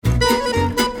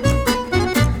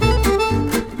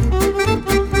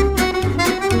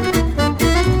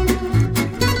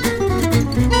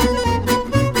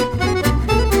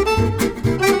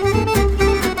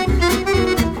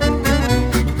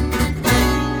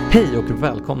Hej och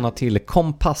välkomna till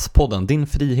Kompasspodden, din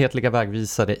frihetliga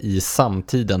vägvisare i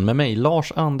samtiden med mig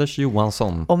Lars Anders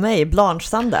Johansson. Och mig Blanche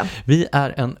Sande. Vi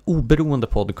är en oberoende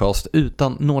podcast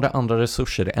utan några andra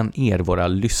resurser än er, våra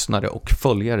lyssnare och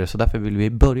följare. Så därför vill vi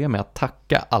börja med att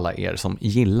tacka alla er som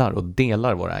gillar och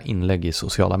delar våra inlägg i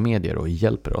sociala medier och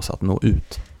hjälper oss att nå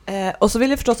ut. Och så vill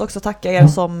vi förstås också tacka er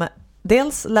som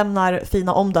dels lämnar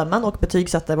fina omdömen och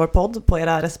betygsätter vår podd på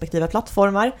era respektive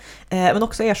plattformar, men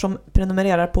också er som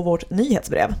prenumererar på vårt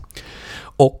nyhetsbrev.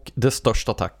 Och det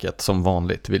största tacket som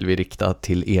vanligt vill vi rikta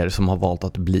till er som har valt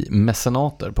att bli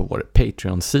mecenater på vår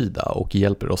Patreon-sida och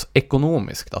hjälper oss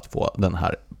ekonomiskt att få den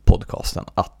här podcasten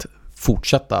att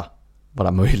fortsätta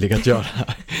vara möjlig att göra.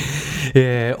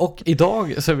 Och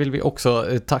idag så vill vi också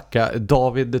tacka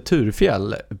David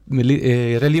Thurfjell,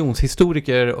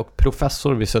 religionshistoriker och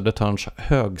professor vid Södertörns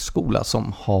högskola,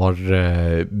 som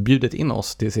har bjudit in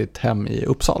oss till sitt hem i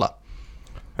Uppsala.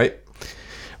 Hej.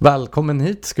 Välkommen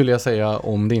hit skulle jag säga,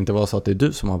 om det inte var så att det är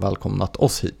du som har välkomnat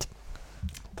oss hit.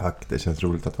 Tack, det känns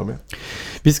roligt att vara med.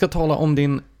 Vi ska tala om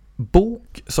din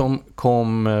bok som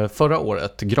kom förra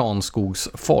året,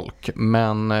 Granskogsfolk,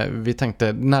 men vi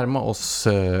tänkte närma oss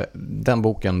den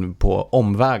boken på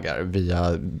omvägar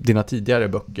via dina tidigare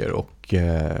böcker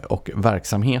och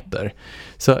verksamheter.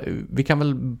 Så vi kan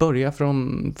väl börja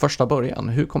från första början.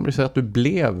 Hur kommer det sig att du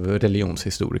blev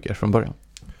religionshistoriker från början?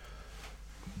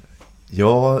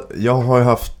 Ja, jag har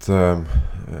haft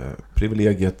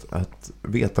privilegiet att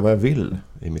veta vad jag vill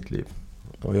i mitt liv.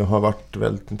 Och jag har varit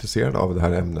väldigt intresserad av det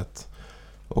här ämnet.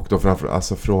 Och då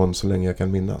alltså från så länge jag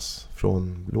kan minnas.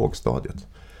 Från lågstadiet.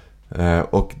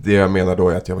 Och det jag menar då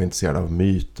är att jag var intresserad av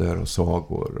myter och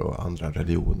sagor och andra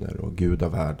religioner och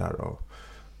gudavärldar och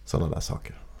sådana där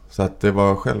saker. Så att det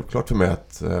var självklart för mig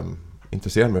att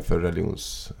intressera mig för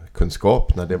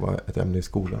religionskunskap när det var ett ämne i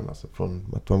skolan. Alltså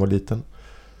från att man var liten.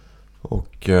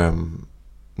 Och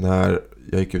när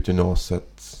jag gick ut i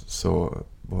gymnasiet så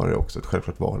var det också ett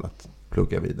självklart val att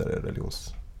plugga vidare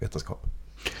religionsvetenskap.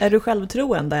 Är du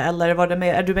självtroende eller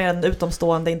är du mer en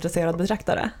utomstående intresserad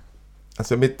betraktare?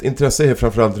 Alltså mitt intresse är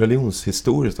framförallt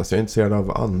religionshistoriskt. Alltså jag är intresserad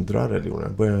av andra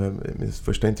religioner. Mitt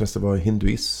första intresse var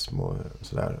hinduism och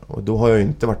sådär. Och då har jag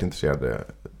inte varit intresserad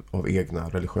av egna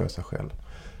religiösa skäl.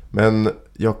 Men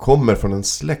jag kommer från en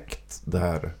släkt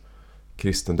där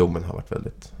kristendomen har varit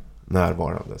väldigt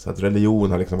närvarande. Så att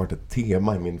religion har liksom varit ett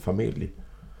tema i min familj.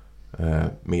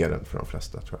 Mer än för de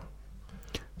flesta, tror jag.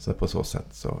 Så på så sätt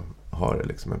så har det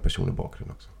liksom en personlig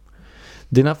bakgrund också.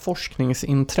 Dina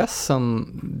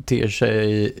forskningsintressen ter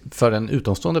sig för en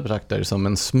utomstående betraktare som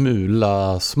en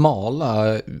smula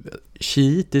smala.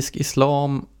 Shiitisk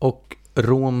islam och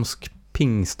romsk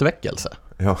pingstväckelse.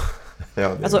 Ja.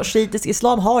 Alltså shiitisk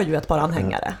islam har ju ett par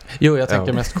anhängare. Jo, jag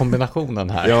tänker mest kombinationen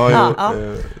här.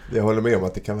 Jag håller med om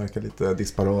att det kan verka lite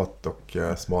disparat och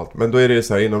smalt. Men då är det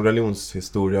så här, inom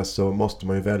religionshistoria så måste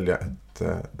man ju välja ett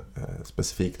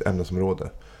specifikt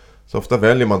ämnesområde. Så ofta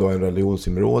väljer man då en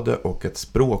religionsområde och ett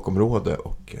språkområde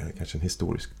och kanske en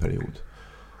historisk period.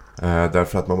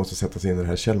 Därför att man måste sätta sig in i det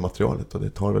här källmaterialet och det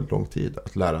tar väldigt lång tid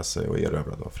att lära sig och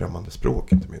erövra då främmande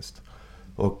språk inte minst.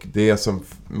 Och det som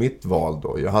mitt val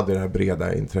då, jag hade det här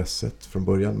breda intresset från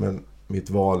början, men mitt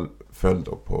val föll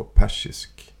då på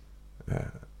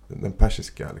den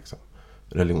persiska liksom,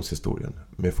 religionshistorien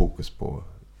med fokus på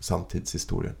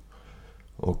samtidshistorien.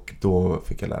 Och då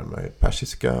fick jag lära mig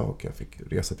persiska och jag fick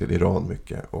resa till Iran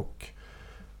mycket och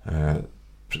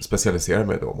specialisera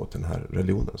mig då mot den här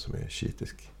religionen som är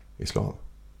shiitisk islam.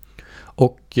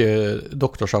 Och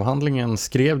doktorsavhandlingen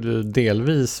skrev du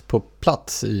delvis på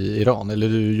plats i Iran, eller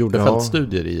du gjorde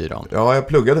fältstudier i Iran? Ja, jag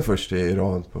pluggade först i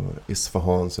Iran på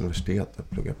Isfahans universitet. Jag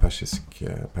pluggade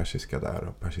persiska där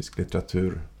och persisk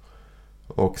litteratur.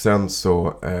 Och sen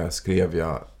så skrev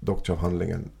jag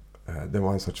doktorsavhandlingen. Det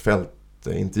var en sorts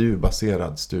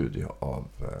intervjubaserad studie av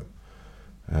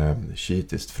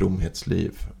shiitiskt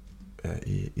fromhetsliv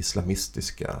i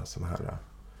islamistiska såna här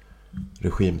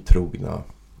regimtrogna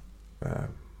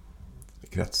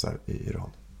kretsar i Iran.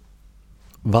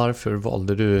 Varför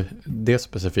valde du det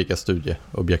specifika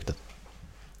studieobjektet?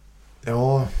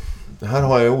 Ja, här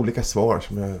har jag olika svar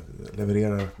som jag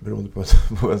levererar beroende på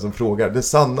vem som frågar. Det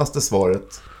sannaste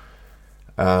svaret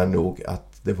är nog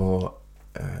att det var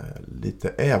lite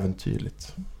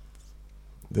äventyrligt.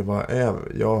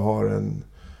 Jag har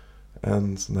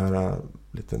en sån här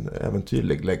liten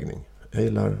äventyrlig läggning. Jag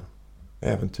gillar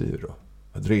äventyr och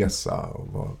att resa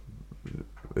och vara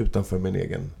utanför min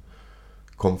egen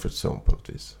comfort zone på något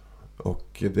vis.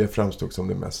 Och det framstod som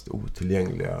det mest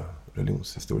otillgängliga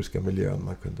religionshistoriska miljön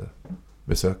man kunde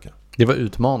besöka. Det var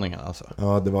utmaningen alltså?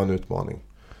 Ja, det var en utmaning.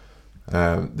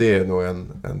 Det är nog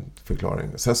en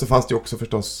förklaring. Sen så fanns det också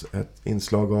förstås ett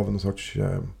inslag av någon sorts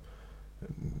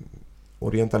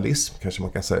orientalism kanske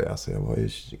man kan säga. Så jag var ju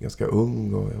ganska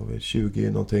ung och jag var 20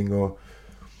 någonting och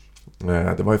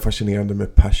det var ju fascinerande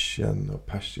med persen och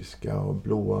persiska och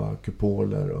blåa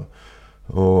kupoler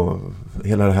och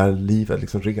hela det här livet,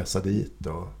 liksom resa dit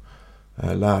och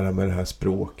lära mig det här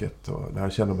språket och lära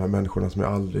känna de här människorna som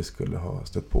jag aldrig skulle ha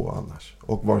stött på annars.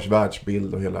 Och vars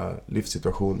världsbild och hela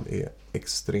livssituation är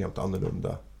extremt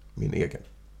annorlunda min egen.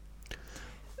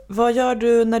 Vad gör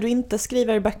du när du inte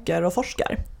skriver böcker och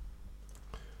forskar?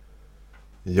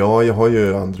 Ja, jag har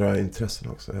ju andra intressen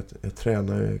också. Jag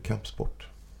tränar kampsport.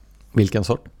 Vilken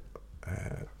sort?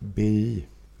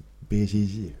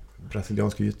 BJJ,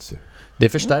 brasiliansk jiu-jitsu. Det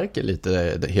förstärker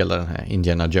lite hela den här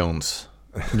Indiana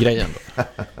Jones-grejen då.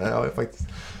 Ja, faktiskt.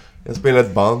 Jag spelar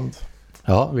ett band.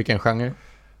 Ja, vilken genre?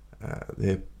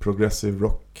 Det är progressive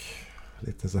rock.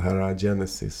 Lite så här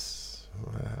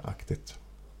Genesis-aktigt.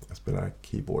 Jag spelar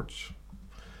keyboards.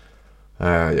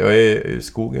 Jag är i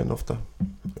skogen ofta.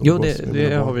 Jo,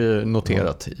 det har vi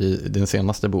noterat i din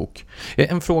senaste bok.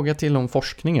 En fråga till om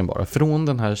forskningen bara. Från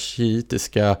den här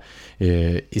shiitiska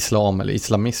islam eller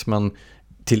islamismen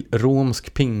till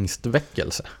romsk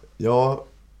pingstväckelse. Ja,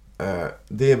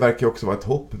 det verkar också vara ett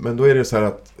hopp. Men då är det så här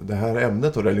att det här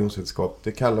ämnet och religionsvetenskap,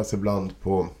 det kallas ibland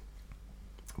på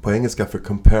engelska för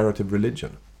comparative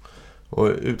religion. Och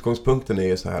utgångspunkten är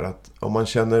ju så här att om man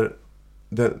känner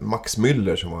Max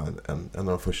Müller som var en av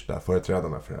de första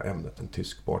företrädarna för det här ämnet, en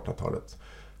tysk på 1800-talet.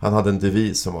 Han hade en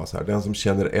devis som var så här: den som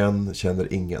känner en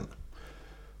känner ingen.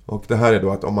 Och det här är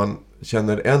då att om man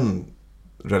känner en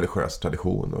religiös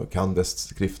tradition och kan dess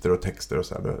skrifter och texter och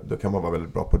så här, då kan man vara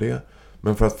väldigt bra på det.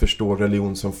 Men för att förstå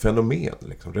religion som fenomen,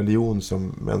 liksom, religion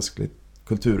som mänsklig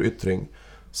kulturyttring,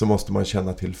 så måste man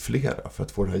känna till flera för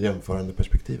att få det här jämförande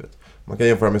perspektivet. Man kan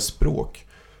jämföra med språk.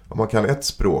 Om man kan ett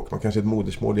språk, man kanske ett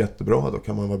modersmål jättebra, då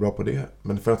kan man vara bra på det.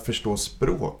 Men för att förstå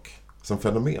språk som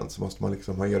fenomen så måste man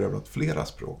liksom ha erövrat flera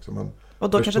språk. Så man och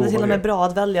då kanske det till och med är bra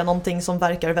att välja någonting som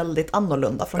verkar väldigt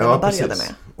annorlunda från det man började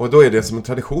med. Och då är det som en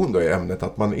tradition då i ämnet,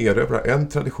 att man erövrar en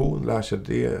tradition, lär sig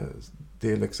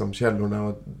det är liksom källorna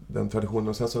och den traditionen,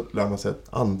 och sen så lär man sig ett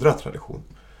andra tradition.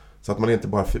 Så att man inte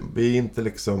bara, vi är inte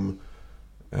liksom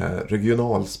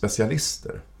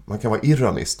regionalspecialister. Man kan vara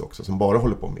iranist också som bara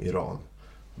håller på med Iran.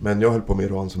 Men jag höll på med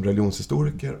Iran som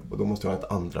religionshistoriker och då måste jag ha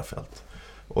ett andra fält.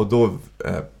 Och då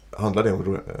handlar det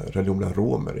om religion bland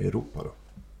romer i Europa då.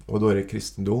 Och då är det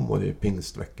kristendom och det är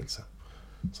pingstväckelse.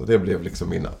 Så det blev liksom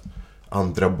min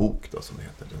andra bok då, som det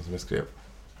heter. Den som jag skrev.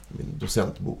 Min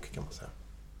docentbok kan man säga.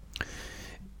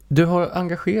 Du har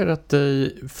engagerat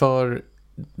dig för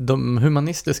de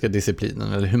humanistiska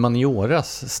disciplinerna eller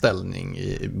humanioras ställning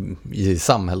i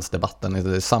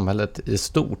samhällsdebatten, i samhället i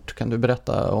stort. Kan du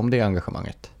berätta om det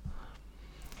engagemanget?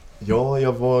 Ja,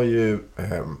 jag var ju...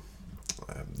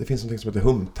 det finns något som heter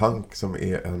Humtank som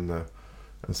är en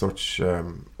sorts...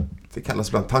 det kallas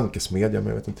ibland tankesmedja, men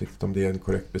jag vet inte riktigt om det är en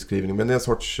korrekt beskrivning. Men det är en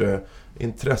sorts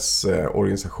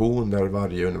intresseorganisation där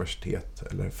varje universitet,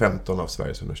 eller 15 av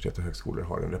Sveriges universitet och högskolor,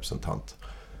 har en representant.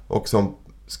 Och som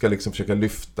ska liksom försöka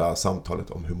lyfta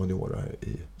samtalet om humaniora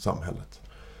i samhället.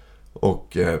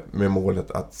 Och med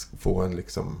målet att få en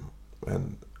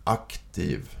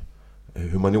aktiv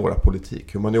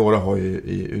humaniora-politik. Humaniora har ju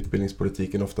i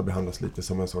utbildningspolitiken ofta behandlats lite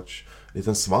som en sorts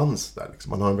liten svans där. Liksom.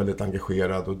 Man har en väldigt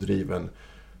engagerad och driven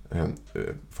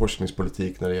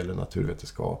forskningspolitik när det gäller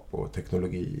naturvetenskap och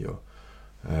teknologi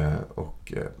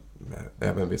och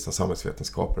även vissa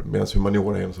samhällsvetenskaper. Medan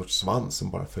humaniora är en sorts svans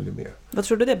som bara följer med. Vad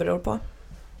tror du det beror på?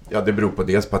 Ja, det beror på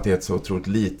dels på att det är ett så otroligt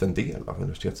liten del av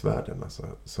universitetsvärlden alltså,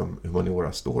 som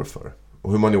humaniora står för.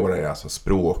 Och humaniora är alltså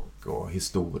språk och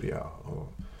historia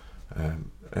och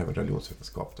även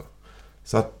religionsvetenskap då.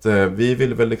 Så att vi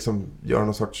vill väl liksom göra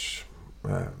någon sorts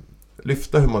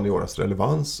lyfta humanioras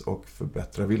relevans och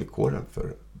förbättra villkoren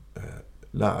för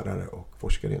lärare och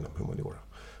forskare inom humaniora.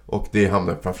 Och det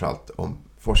handlar framförallt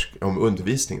om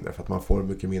undervisning, därför att man får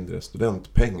mycket mindre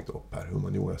studentpeng då per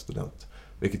humaniora-student.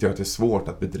 Vilket gör att det är svårt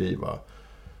att bedriva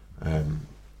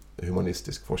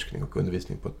humanistisk forskning och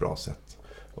undervisning på ett bra sätt.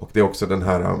 Och det är också den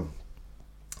här,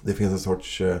 det finns en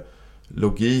sorts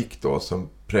logik då som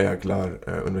präglar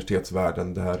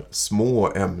universitetsvärlden där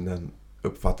små ämnen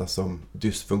uppfattas som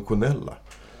dysfunktionella.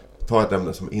 Ta ett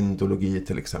ämne som indologi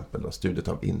till exempel, då, studiet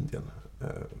av Indien.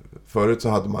 Förut så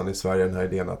hade man i Sverige den här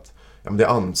idén att men det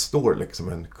anstår liksom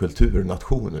en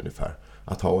kulturnation ungefär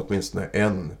att ha åtminstone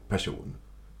en person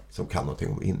som kan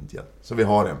någonting om Indien. Så vi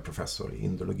har en professor i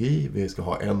indologi, vi ska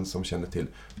ha en som känner till,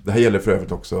 det här gäller för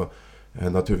övrigt också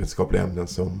naturvetenskapliga ämnen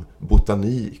som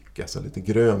botanik, alltså lite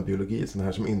grönbiologi, sådana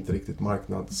här som inte riktigt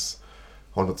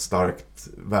har något starkt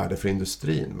värde för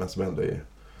industrin, men som ändå är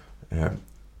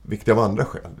viktiga av andra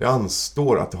skäl. Det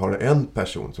anstår att det har en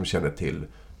person som känner till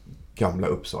gamla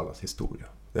Uppsalas historia.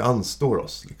 Det anstår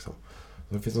oss liksom.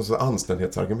 Det finns något sådant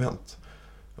anständighetsargument.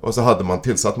 Och så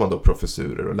tillsatte man då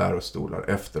professurer och lärostolar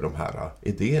efter de här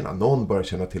idéerna. Någon börjar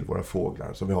känna till våra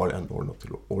fåglar, så vi har en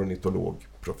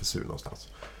ornitologprofessur någonstans.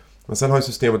 Men sen har ju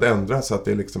systemet ändrats så att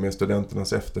det liksom är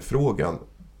studenternas efterfrågan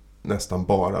nästan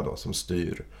bara då som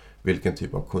styr vilken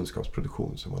typ av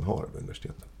kunskapsproduktion som man har vid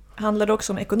universiteten. Handlar det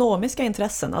också om ekonomiska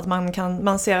intressen? Att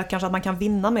man ser kanske att man kan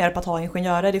vinna mer på att ha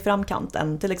ingenjörer i framkant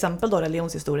än till exempel då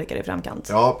religionshistoriker i framkant?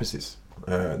 Ja, precis.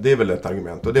 Det är väl ett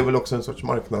argument. Och det är väl också en sorts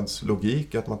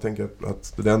marknadslogik, att man tänker att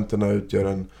studenterna utgör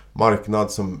en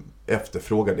marknad som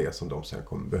efterfrågar det som de sen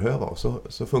kommer behöva. Och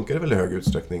så funkar det väl i hög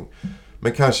utsträckning.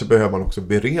 Men kanske behöver man också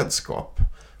beredskap.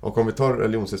 Och om vi tar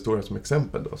religionshistoria som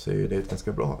exempel då, så är det ett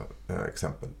ganska bra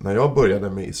exempel. När jag började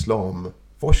med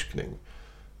islamforskning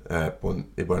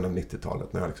i början av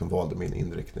 90-talet, när jag liksom valde min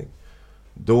inriktning,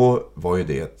 då var ju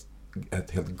det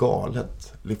ett helt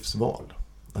galet livsval.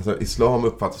 Alltså, islam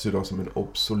uppfattas ju då som en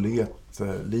obsolet,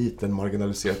 liten,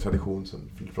 marginaliserad tradition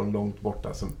från långt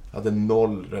borta som hade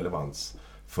noll relevans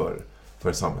för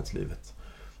samhällslivet.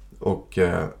 Och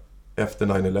efter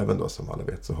 9/11 då, som alla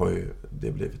vet, så har ju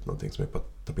det blivit någonting som är på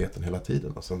tapeten hela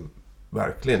tiden och som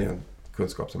verkligen är en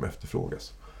kunskap som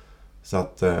efterfrågas. Så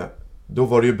att då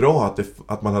var det ju bra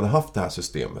att man hade haft det här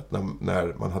systemet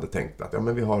när man hade tänkt att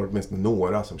men vi har åtminstone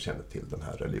några som känner till den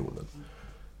här religionen,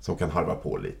 som kan harva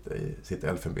på lite i sitt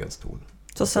elfenbenstorn.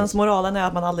 Så sensmoralen är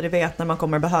att man aldrig vet när man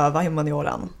kommer behöva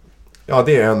humanioran? Ja,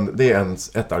 det är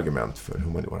ett argument för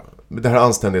humaniora. Det här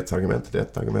anständighetsargumentet är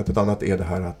ett argument. Ett annat är det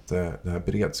här att det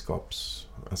här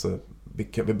alltså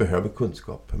vi behöver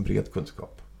kunskap, en bred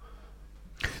kunskap.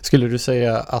 Skulle du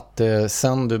säga att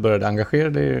sen du började engagera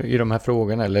dig i de här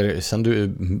frågorna, eller sen du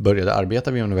började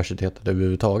arbeta vid universitetet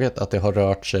överhuvudtaget, att det har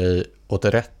rört sig åt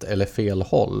rätt eller fel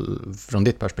håll från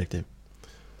ditt perspektiv?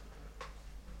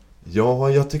 Ja,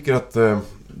 jag tycker att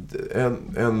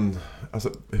alltså,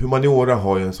 humaniora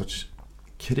har ju en sorts...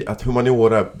 Att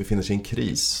humaniora befinner sig i en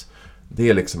kris, det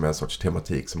är liksom en sorts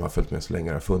tematik som har följt med så länge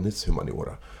det har funnits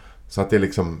humaniora. Så att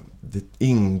det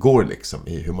ingår liksom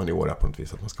i humaniora på något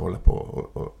vis, att man ska hålla på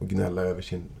och gnälla över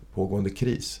sin pågående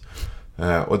kris.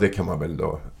 Och det kan man väl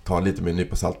då ta lite med en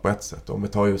nypa salt på ett sätt. Om vi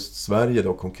tar just Sverige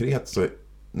då konkret, så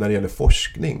när det gäller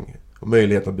forskning och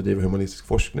möjlighet att bedriva humanistisk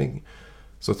forskning,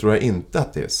 så tror jag inte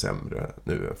att det är sämre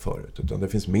nu än förut. Utan det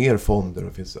finns mer fonder, och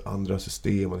det finns andra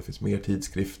system och det finns mer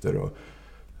tidskrifter. Och,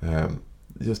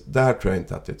 just där tror jag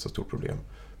inte att det är ett så stort problem.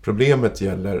 Problemet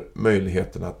gäller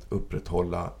möjligheten att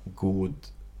upprätthålla god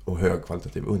och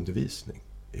högkvalitativ undervisning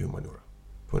i humaniora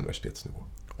på universitetsnivå.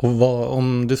 Och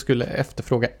om du skulle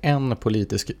efterfråga en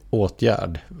politisk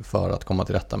åtgärd för att komma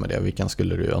till rätta med det, vilken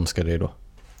skulle du önska dig då?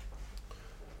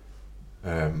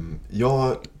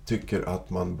 Jag tycker att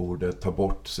man borde ta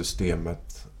bort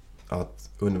systemet att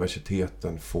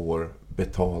universiteten får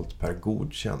betalt per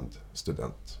godkänd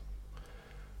student.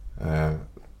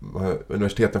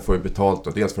 Universiteten får ju betalt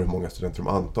då, dels för hur många studenter de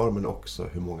antar, men också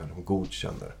hur många de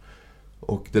godkänner.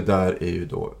 Och det där är ju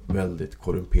då väldigt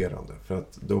korrumperande, för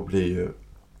att då blir ju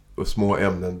små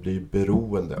ämnen blir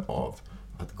beroende av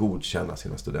att godkänna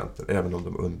sina studenter, även om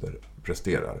de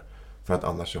underpresterar, för att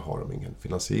annars så har de ingen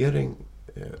finansiering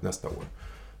nästa år.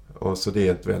 Och så det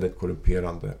är ett väldigt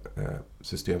korrumperande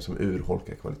system som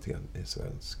urholkar kvaliteten i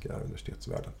svenska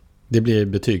universitetsvärlden. Det blir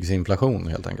betygsinflation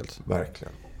helt enkelt.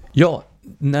 Verkligen. Ja,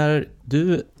 när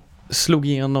du slog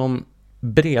igenom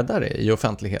bredare i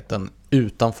offentligheten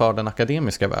utanför den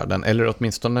akademiska världen, eller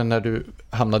åtminstone när du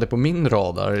hamnade på min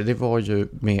radar, det var ju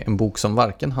med en bok som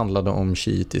varken handlade om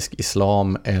shiitisk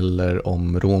islam eller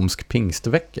om romsk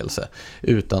pingstväckelse,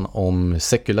 utan om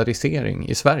sekularisering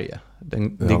i Sverige.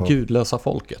 Det gudlösa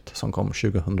folket som kom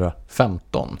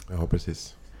 2015. Ja,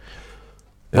 precis.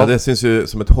 Ja, det syns ju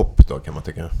som ett hopp då, kan man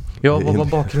tycka. Ja, vad var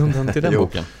bakgrunden till den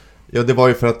boken? Ja, det var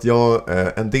ju för att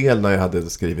en del när jag hade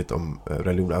skrivit om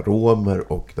religionen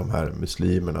romer och de här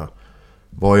muslimerna,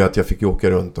 var ju att jag fick åka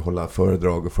runt och hålla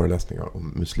föredrag och föreläsningar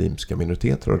om muslimska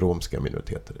minoriteter och romska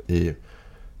minoriteter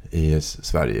i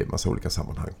Sverige i massa olika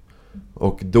sammanhang.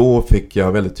 Och då fick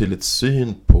jag väldigt tydligt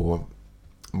syn på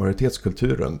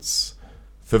majoritetskulturens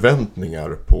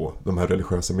förväntningar på de här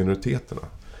religiösa minoriteterna.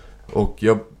 Och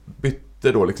jag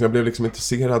bytte då, jag blev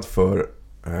intresserad för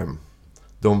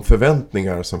de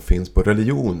förväntningar som finns på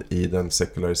religion i den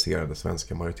sekulariserade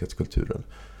svenska majoritetskulturen.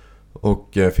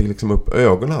 Och fick upp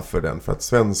ögonen för den, för att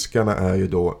svenskarna är ju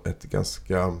då ett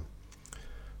ganska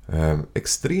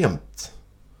extremt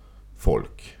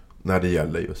folk när det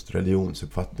gäller just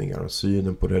religionsuppfattningar och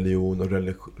synen på religion och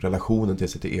relationen till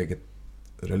sitt eget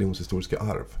religionshistoriska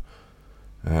arv.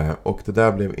 Och det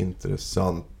där blev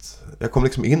intressant. Jag kom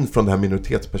liksom in från det här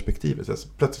minoritetsperspektivet. Så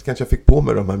plötsligt kanske jag fick på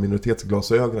mig de här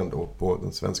minoritetsglasögonen då på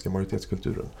den svenska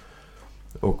majoritetskulturen.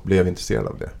 Och blev intresserad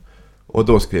av det. Och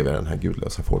då skrev jag den här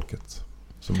Gudlösa folket.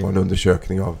 Som var en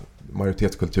undersökning av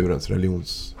majoritetskulturens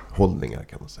religionshållningar,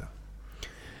 kan man säga.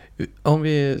 Om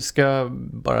vi ska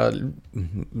bara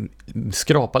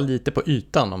skrapa lite på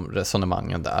ytan om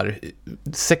resonemangen där.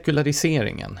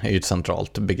 Sekulariseringen är ju ett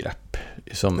centralt begrepp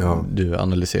som du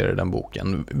analyserar i den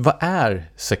boken. Vad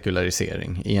är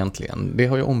sekularisering egentligen? Det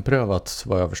har ju omprövats,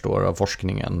 vad jag förstår, av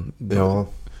forskningen.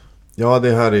 Ja,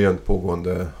 det här är ju en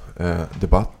pågående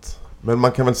debatt. Men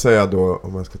man kan väl säga då,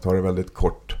 om man ska ta det väldigt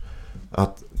kort,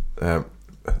 att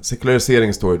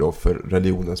sekularisering står ju då för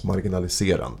religionens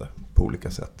marginaliserande på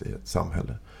olika sätt i ett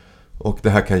samhälle. Och det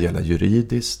här kan gälla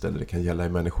juridiskt, eller det kan gälla i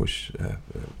människors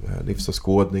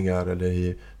livsåskådningar, eller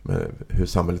i hur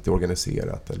samhället är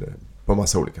organiserat, eller på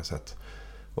massa olika sätt.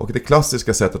 Och det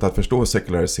klassiska sättet att förstå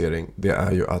sekularisering, det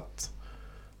är ju att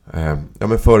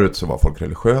men förut så var folk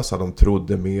religiösa, de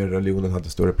trodde mer, religionen hade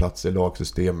större plats i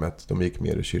lagsystemet, de gick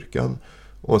mer i kyrkan,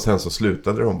 och sen så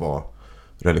slutade de vara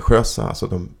religiösa, alltså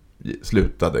de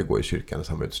slutade gå i kyrkan i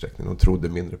samma utsträckning, de trodde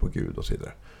mindre på Gud och så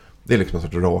vidare. Det är liksom en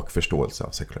sorts rak förståelse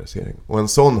av sekularisering. Och en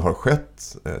sån har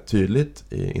skett tydligt,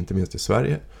 inte minst i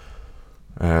Sverige.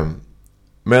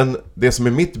 Men det som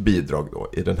är mitt bidrag då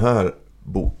i den här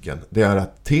boken, det är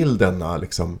att till denna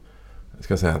liksom,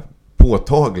 ska jag säga,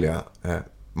 påtagliga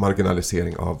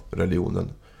marginalisering av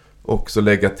religionen också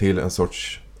lägga till en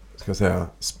sorts, ska jag säga,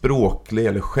 språklig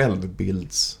eller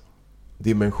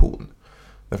självbildsdimension.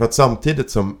 Därför att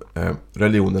samtidigt som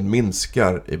religionen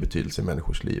minskar i betydelse i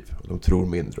människors liv, och de tror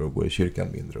mindre och går i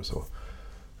kyrkan mindre och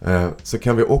så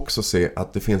kan vi också se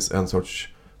att det finns en sorts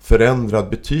förändrad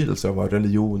betydelse av vad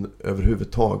religion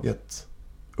överhuvudtaget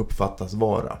uppfattas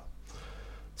vara.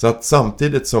 Så att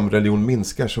samtidigt som religion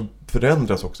minskar så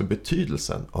förändras också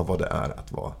betydelsen av vad det är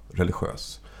att vara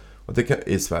religiös. Och det kan,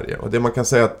 i Sverige. Och det man kan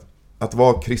säga att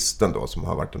vara kristen då, som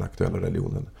har varit den aktuella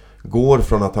religionen, går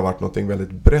från att ha varit något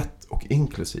väldigt brett och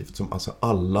inklusivt som alltså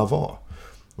alla var.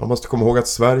 Man måste komma ihåg att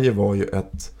Sverige var ju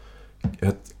ett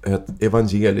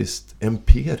evangeliskt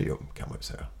imperium, kan man ju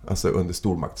säga. Alltså under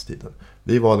stormaktstiden.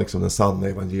 Vi var liksom den sanna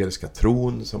evangeliska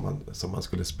tron som man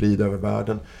skulle sprida över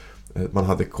världen. Man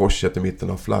hade korset i mitten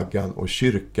av flaggan, och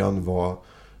kyrkan var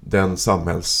den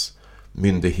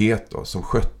samhällsmyndighet då, som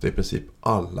skötte i princip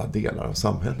alla delar av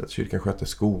samhället. Kyrkan skötte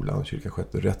skolan, kyrkan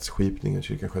skötte rättsskipningen,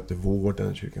 kyrkan skötte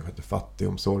vården, kyrkan skötte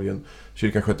fattigomsorgen,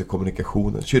 kyrkan skötte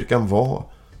kommunikationen. Kyrkan var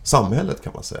samhället,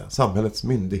 kan man säga, samhällets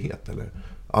myndighet eller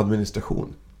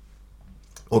administration.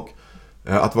 Och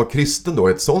att vara kristen då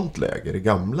i ett sånt läge i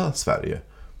gamla Sverige,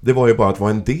 det var ju bara att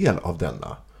vara en del av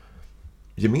denna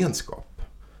gemenskap.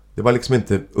 Det var liksom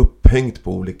inte upphängt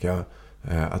på olika,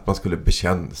 att man skulle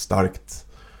bekänna starkt,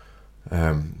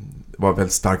 var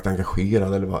väldigt starkt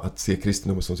engagerad, eller att se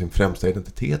kristendomen som sin främsta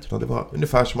identitet, utan det var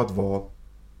ungefär som att vara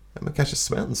kanske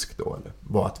svensk då, eller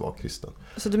var att vara kristen.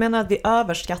 Så du menar att vi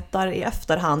överskattar i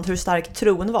efterhand hur stark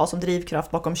tron var som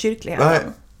drivkraft bakom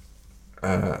kyrkligheten?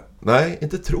 Nej,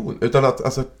 inte tron, utan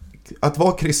att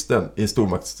vara kristen i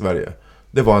stormakts-Sverige,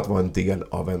 det var att vara en del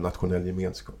av en nationell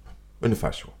gemenskap.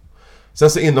 Ungefär så. Sen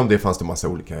så inom det fanns det massa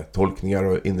olika tolkningar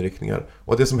och inriktningar.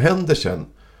 Och det som händer sen,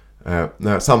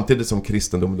 samtidigt som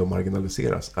kristendomen då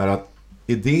marginaliseras, är att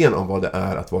idén om vad det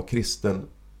är att vara kristen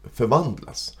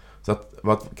förvandlas. Så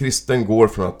att kristen går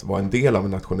från att vara en del av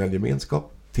en nationell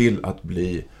gemenskap till att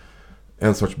bli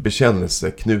en sorts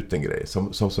bekännelseknuten grej,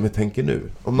 som vi tänker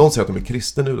nu. Om någon säger att de är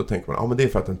kristen nu, då tänker man men det är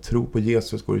för att den tror på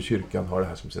Jesus, går i kyrkan, har det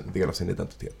här som en del av sin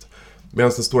identitet.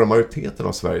 Medan den stora majoriteten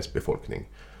av Sveriges befolkning,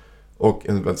 och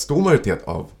en väldigt stor majoritet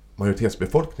av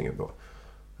majoritetsbefolkningen då,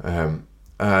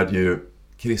 är ju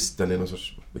kristen i någon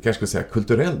sorts, vi kanske skulle säga,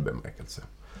 kulturell bemärkelse.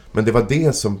 Men det var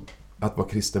det som att vara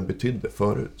kristen betydde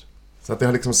förut. Så att det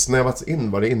har liksom snävats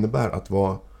in vad det innebär att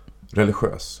vara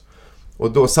religiös.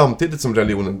 Och då samtidigt som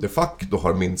religionen de facto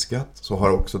har minskat, så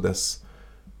har också dess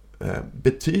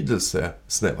betydelse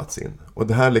snävats in. Och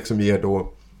det här liksom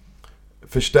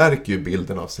förstärker ju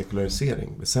bilden av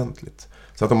sekularisering väsentligt.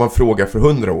 Så att om man frågar för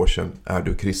 100 år sedan, är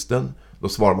du kristen? Då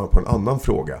svarar man på en annan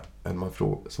fråga än man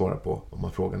svarar på om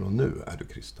man frågar någon nu, är du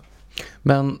kristen?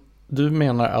 Men du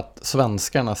menar att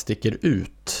svenskarna sticker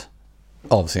ut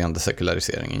avseende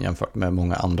sekulariseringen jämfört med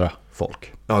många andra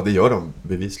folk? Ja, det gör de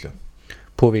bevisligen.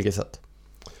 På vilket sätt?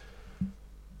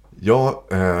 Ja,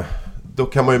 då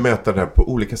kan man ju mäta det här på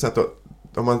olika sätt.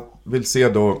 Om man vill se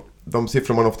då de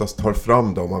siffror man oftast tar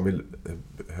fram då, om man vill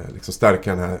liksom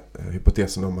stärka den här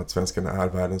hypotesen om att svenskarna är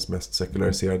världens mest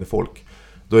sekulariserade folk,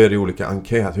 då är det olika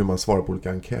enkäter, hur man svarar på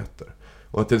olika enkäter.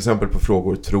 Och till exempel på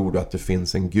frågor, tror du att det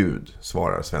finns en gud,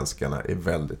 svarar svenskarna i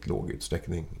väldigt låg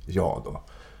utsträckning ja då.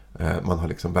 Man har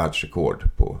liksom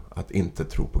världsrekord på att inte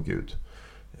tro på Gud.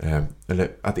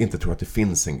 Eller att inte tro att det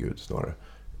finns en gud snarare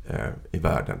i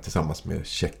världen, tillsammans med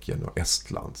Tjeckien och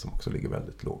Estland som också ligger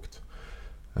väldigt lågt.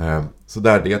 Så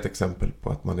där är det ett exempel på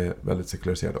att man är väldigt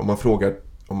sekulariserad. Om man frågar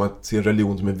om man ser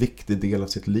religion som en viktig del av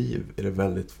sitt liv, är det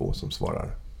väldigt få som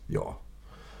svarar ja.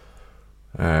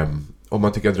 Om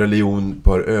man tycker att religion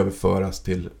bör överföras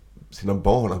till sina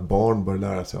barn, att barn bör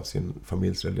lära sig av sin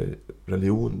familjs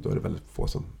religion, då är det väldigt få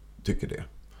som tycker det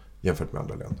jämfört med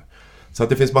andra länder. Så att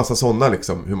det finns massa sådana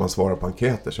liksom, hur man svarar på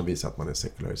enkäter som visar att man är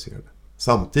sekulariserad.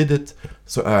 Samtidigt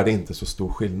så är det inte så stor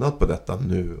skillnad på detta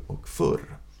nu och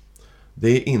förr. Det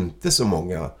är inte så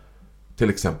många, till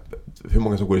exempel hur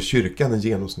många som går i kyrkan en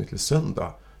genomsnittlig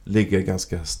söndag ligger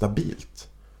ganska stabilt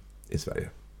i Sverige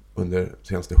under de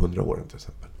senaste 100 åren till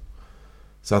exempel.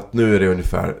 Så att nu är det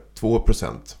ungefär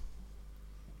 2%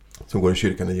 som går i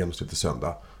kyrkan en genomsnittlig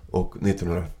söndag, och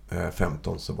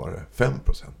 1915 så var det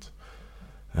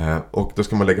 5%. Och då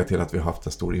ska man lägga till att vi har haft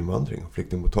en stor invandring och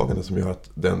flyktingmottagande som gör att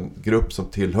den grupp som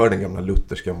tillhör den gamla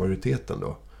lutherska majoriteten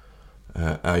då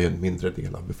är ju en mindre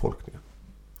del av befolkningen.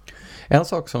 En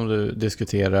sak som du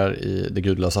diskuterar i Det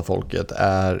gudlösa folket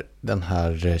är den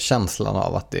här känslan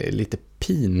av att det är lite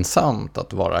pinsamt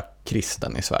att vara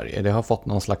kristen i Sverige. Det har fått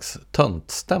någon slags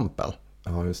töntstämpel.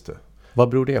 Ja, just det. Vad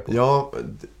beror det på? Ja,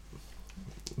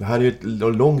 det här är ju ett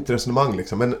långt resonemang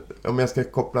liksom. Men om jag ska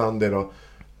koppla an det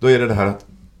då är det här att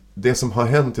det som har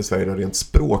hänt i Sverige då, rent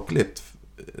språkligt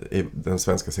i den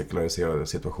svenska sekulariserade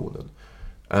situationen,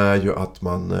 är ju att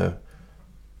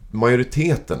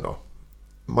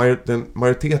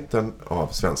majoriteten av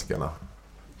svenskarna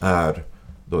är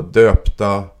då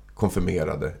döpta,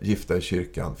 konfirmerade, gifta i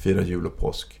kyrkan, firar jul och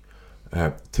påsk,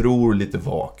 tror lite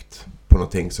vagt på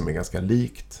någonting som är ganska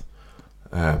likt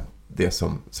det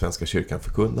som Svenska kyrkan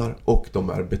förkunnar, och de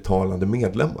är betalande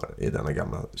medlemmar i denna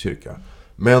gamla kyrka.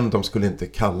 Men de skulle inte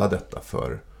kalla detta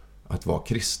för att vara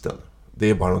kristen. Det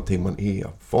är bara någonting man är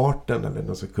av farten, eller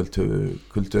någon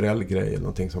kulturell grej eller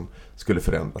någonting som skulle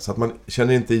förändras. Så att man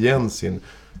känner inte igen sin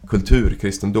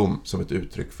kulturkristendom som ett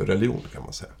uttryck för religion, kan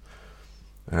man säga.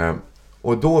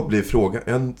 Och då blir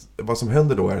frågan, vad som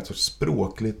händer då är ett sorts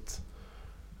språkligt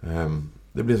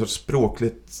det blir ett sorts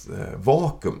språkligt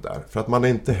vakuum där. För att man är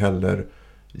inte heller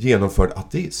genomförd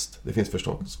ateist. Det finns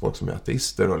förstås folk som är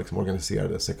ateister och liksom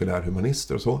organiserade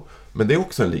sekulärhumanister och så. Men det är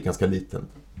också en ganska liten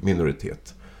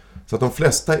minoritet. Så att de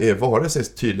flesta är vare sig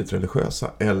tydligt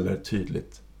religiösa eller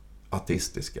tydligt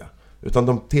ateistiska. Utan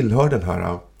de tillhör den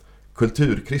här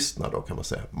kulturkristna då, kan man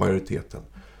säga, majoriteten.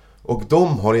 Och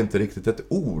de har inte riktigt ett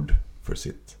ord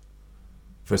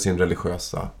för sin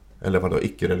religiösa, eller vadå,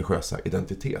 icke-religiösa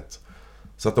identitet.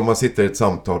 Så att om man sitter i ett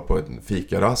samtal på en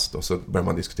fikarast och så börjar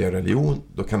man diskutera religion,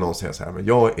 då kan någon säga så här: men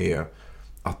jag är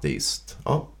ateist.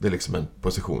 Ja, det är liksom en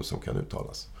position som kan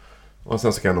uttalas. Och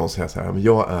sen så kan någon säga så här: men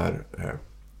jag är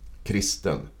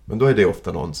kristen. Men då är det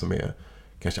ofta någon som är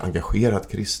kanske engagerad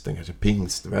kristen, kanske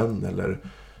pingstvän eller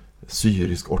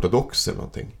syrisk-ortodox eller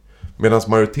någonting. Medan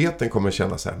majoriteten kommer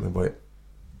känna så här: men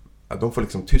de får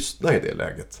liksom tystna i det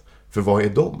läget. För vad är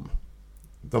de?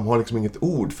 De har liksom inget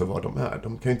ord för vad de är.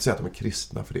 De kan ju inte säga att de är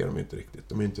kristna, för det är de inte riktigt.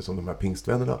 De är inte som de här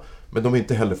pingstvännerna. Men de är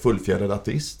inte heller fullfjädrade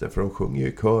ateister, för de sjunger ju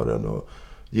i kören och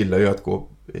gillar ju att gå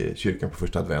i kyrkan på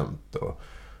första advent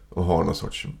och har någon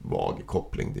sorts vag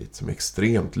koppling dit som är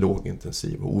extremt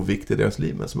lågintensiv och oviktig i deras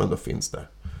liv, men som ändå finns där.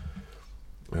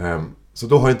 Så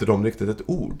då har inte de riktigt ett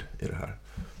ord i det här.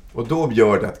 Och då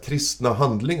gör det att kristna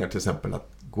handlingar, till exempel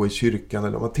att gå i kyrkan,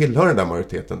 eller om man tillhör den där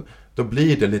majoriteten, då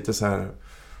blir det lite så här,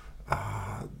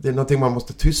 det är någonting man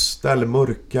måste tysta eller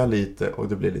mörka lite, och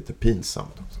det blir lite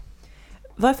pinsamt också.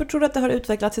 Varför tror du att det har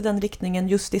utvecklats i den riktningen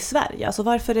just i Sverige? Alltså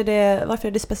varför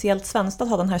är det speciellt svenskt att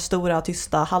ha den här stora,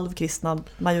 tysta, halvkristna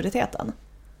majoriteten?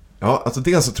 Ja, alltså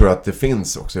dels så tror jag att det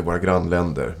finns också i våra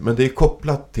grannländer. Men det är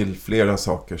kopplat till flera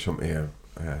saker som är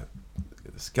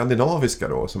skandinaviska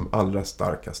då, som allra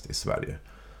starkast i Sverige.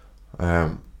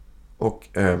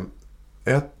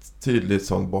 Ett tydligt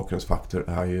sån bakgrundsfaktor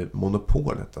är ju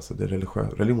monopolet, alltså det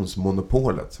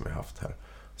religionsmonopolet som vi har haft här.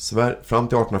 Fram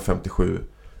till 1857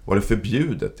 var det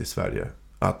förbjudet i Sverige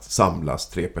att samlas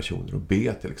 3 personer och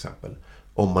be, till exempel,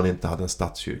 om man inte hade en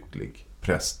statskyrklig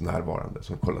präst närvarande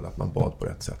som kollade att man bad på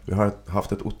rätt sätt. Vi har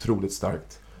haft ett otroligt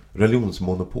starkt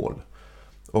religionsmonopol.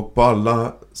 Och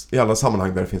i alla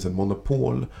sammanhang där det finns ett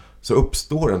monopol så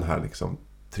uppstår den här liksom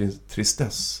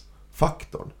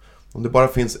tristessfaktorn. Om det bara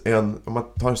finns om man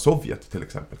tar Sovjet till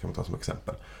exempel, kan man ta som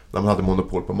exempel. När man hade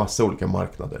monopol på massa olika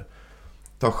marknader.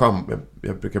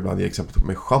 Jag brukar ibland ge exempel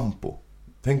med shampoo.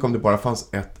 Tänk om det bara fanns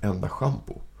ett enda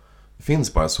shampoo. Det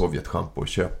finns bara Sovjet-shampoo att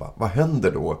köpa. Vad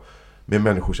händer då med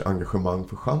människors engagemang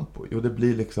för shampoo? Jo, det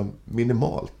blir liksom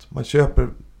minimalt. Man köper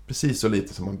precis så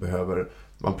lite som man behöver.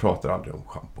 Man pratar aldrig om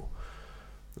shampoo.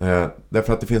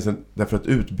 Därför att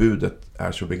utbudet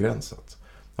är så begränsat.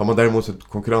 Har man däremot ett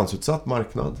konkurrensutsatt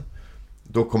marknad,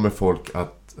 då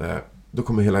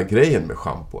kommer hela grejen med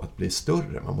shampoo att bli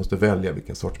större. Man måste välja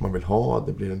vilken sorts man vill ha.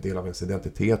 Det blir en del av ens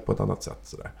identitet på ett annat sätt.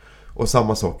 Sådär. Och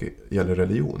samma sak gäller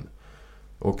religion.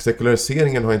 Och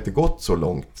sekulariseringen har inte gått så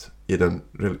långt i den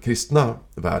kristna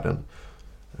världen,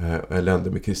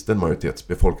 länder med kristen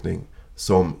majoritetsbefolkning,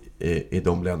 som i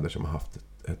de länder som har haft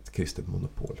ett kristet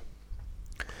monopol.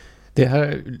 Det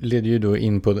här leder ju då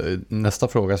in på nästa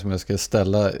fråga som jag ska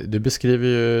ställa. Du beskriver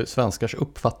ju svenskars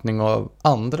uppfattning av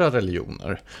andra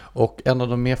religioner. Och en av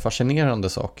de mer fascinerande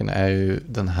sakerna är ju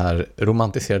den här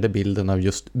romantiserade bilden av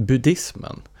just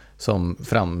buddhismen, som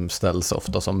framställs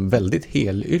ofta som väldigt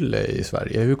helylle i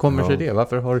Sverige. Hur kommer sig det?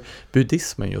 Varför har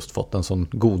buddhismen just fått en sån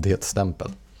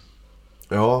godhetsstämpel?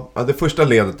 Ja, det första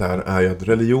ledet här är ju att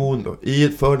religion,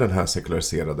 för den här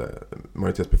sekulariserade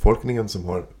majoritetsbefolkningen som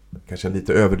har kanske en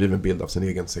lite överdriven bild av sin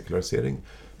egen sekularisering,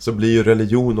 så blir ju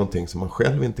religion någonting som man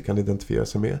själv inte kan identifiera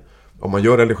sig med. Om man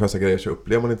gör religiösa grejer så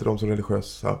upplever man inte dem som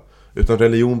religiösa, utan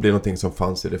religion blir någonting som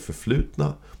fanns i det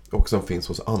förflutna och som finns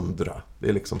hos andra. Det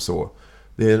är liksom så.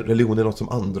 Religion är något som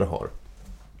andra har.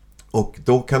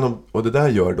 Och det där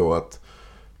gör då att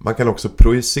man kan också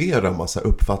projicera massa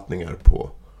uppfattningar på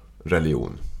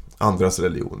religion, andras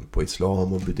religion, på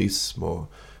islam och buddhism och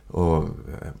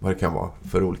vad det kan vara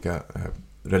för olika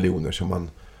religioner som man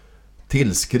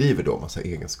tillskriver då massa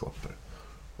egenskaper.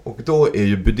 Och då är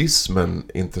ju buddhismen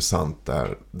intressant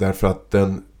därför att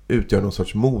den utgör någon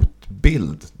sorts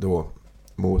motbild då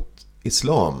mot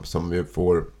islam, som ju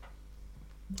får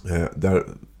där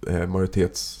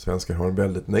majoritetssvenskar har en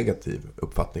väldigt negativ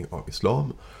uppfattning av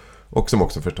islam, och som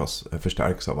också förstås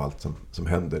förstärks av allt som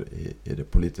händer i det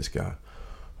politiska,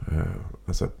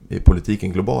 alltså i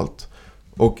politiken globalt.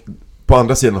 Och på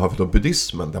andra sidan har vi då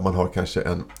buddhismen, där man har kanske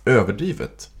en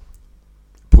överdrivet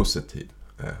positiv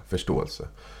förståelse.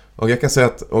 Och jag kan säga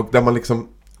att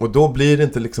och då blir det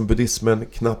inte liksom buddhismen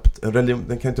knappt en religion.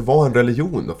 Den kan inte vara en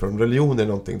religion då, för om religion är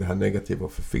någonting det här negativa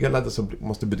och förfelade, så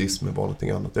måste buddhismen vara någonting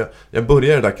annat. Jag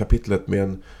började det där kapitlet med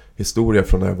en historia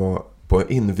från när jag var på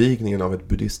invigningen av ett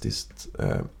buddhistiskt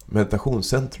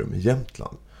meditationscentrum i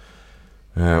Jämtland.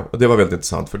 Och det var väldigt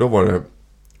intressant, för då var det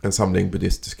en samling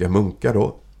buddhistiska munkar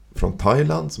då från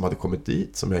Thailand som hade kommit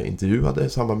dit, som jag intervjuade i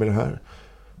samband med det här.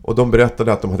 Och de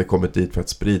berättade att de hade kommit dit för att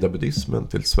sprida buddhismen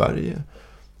till Sverige.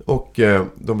 Och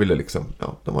de ville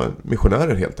de var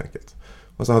missionärer helt enkelt.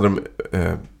 Och så hade de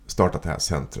startat det här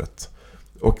centret.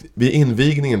 Och vid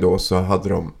invigningen då så hade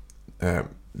de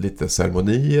lite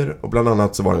ceremonier. Och bland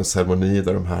annat så var det en ceremoni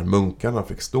där de här munkarna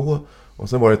fick stå. Och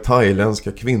sen var det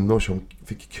thailändska kvinnor som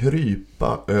fick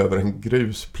krypa över en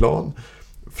grusplan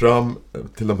fram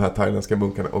till de här thailändska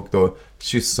munkarna och då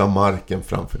kyssa marken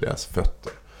framför deras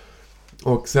fötter.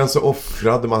 Och sen så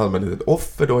offrade man allmänt ett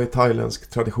offer då i thailändsk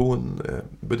tradition,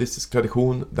 buddhistisk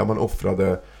tradition, där man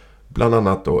offrade bland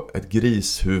annat då ett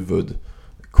grishuvud,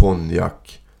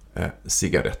 konjak,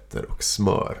 cigaretter och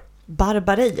smör.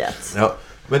 Barbariet. Ja,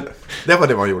 men det var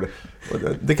det man gjorde. Och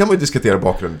det kan man ju diskutera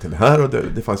bakgrunden till det här, och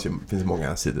det finns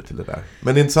många sidor till det där.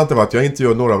 Men det intressanta var att jag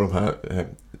intervjuade några av de här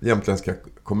jämtländska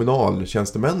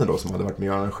kommunaltjänstemännen då, som hade varit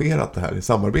med och arrangerat det här i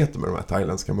samarbete med de här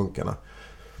thailändska munkarna.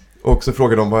 Och så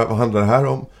frågade de, vad handlar det här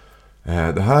om?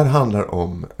 Det här handlar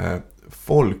om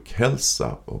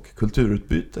folkhälsa och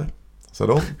kulturutbyte, sa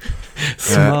de.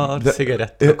 Smör,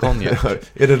 cigaretter och konjak.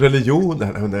 Är det religion?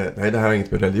 Nej, det här är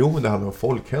inget med religion, det handlar om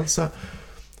folkhälsa.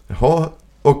 Jaha,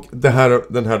 och den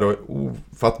här då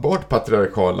ofattbart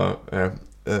patriarkala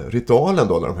ritualen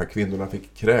då, där de här kvinnorna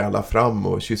fick kräla fram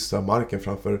och kyssa marken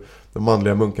framför de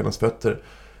manliga munkarnas fötter,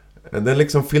 den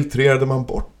liksom filtrerade man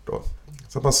bort då.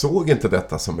 Så att man såg inte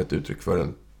detta som ett uttryck för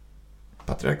en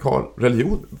patriarkal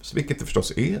religion, vilket det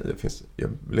förstås är. Jag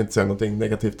vill inte säga någonting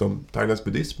negativt om thailändsk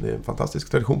buddhism, det är en fantastisk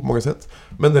tradition på många sätt,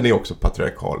 men den är också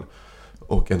patriarkal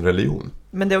och en religion.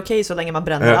 Men det är okej så länge man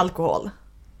bränner alkohol?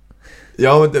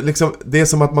 Ja, det är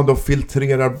som att man då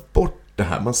filtrerar bort det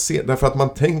här. Man ser, därför att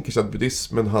man tänker sig att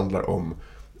buddhismen handlar om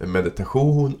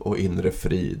meditation och inre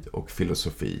frid och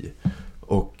filosofi.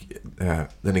 Och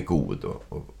den är god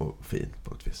och fin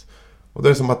på något vis. Och det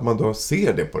är som att man då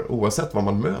ser det på, oavsett vad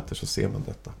man möter så ser man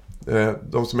detta.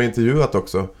 De som är intervjuat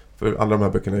också, för alla de här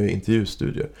böckerna är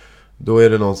intervjustudier, då är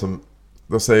det någon som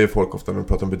då säger folk ofta när de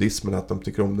pratar om buddhismen att de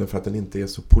tycker om den för att den inte är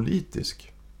så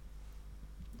politisk.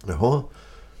 Jaha,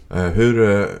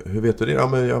 hur vet du det? Ja,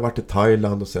 men jag har varit i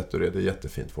Thailand och sett hur det är. Det är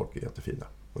jättefint, folk är jättefina.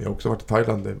 Och jag har också varit i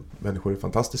Thailand, människor är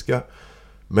fantastiska.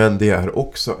 Men det är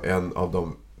också en av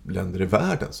de länder i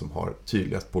världen som har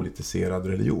tydligast politiserad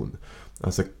religion.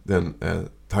 Alltså den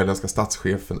thailändska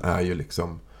statschefen är ju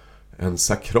liksom en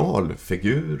sakral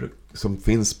figur som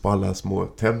finns på alla små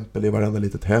tempel, i varenda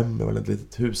litet hem, i varenda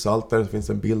litet husaltare. Det finns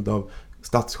en bild av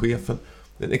statschefen.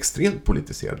 Det är en extremt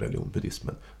politiserad religion,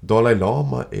 buddhismen. Dalai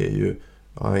Lama är ju,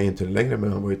 ja, inte längre,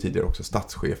 men han var ju tidigare också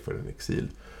statschef för den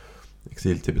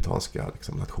exil-tibetanska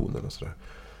liksom, nationen och sådär.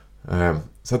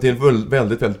 Så att det är en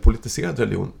väldigt, väldigt politiserad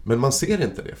religion. Men man ser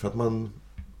inte det för att man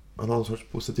har en sorts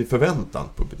positiv förväntan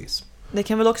på buddhism. Det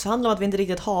kan väl också handla om att vi inte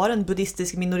riktigt har en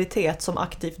buddhistisk minoritet som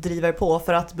aktivt driver på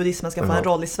för att buddhismen ska få en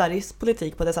roll i Sveriges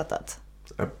politik på det sättet.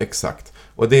 Exakt.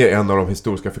 Och det är en av de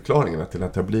historiska förklaringarna till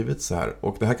att det har blivit så här.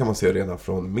 Och det här kan man se redan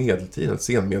från medeltiden,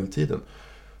 senmedeltiden.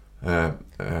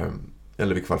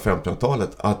 Eller vid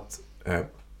 1500-talet. Att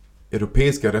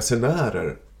europeiska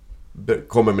resenärer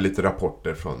kommer med lite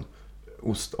rapporter från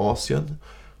Ostasien.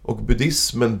 Och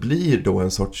buddhismen blir då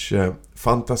en sorts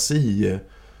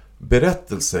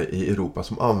fantasiberättelse i Europa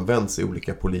som används i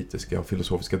olika politiska och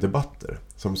filosofiska debatter.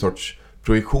 Som en sorts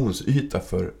projektionsyta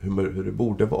för hur det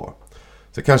borde vara.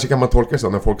 Så kanske kan man tolka det så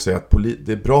när folk säger att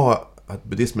det är bra att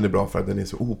buddhismen är bra för att den är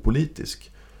så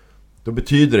opolitisk. Då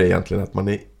betyder det egentligen att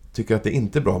man tycker att det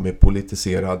inte är bra med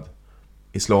politiserad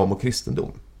islam och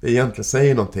kristendom. Det egentligen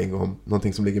säger någonting om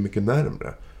någonting som ligger mycket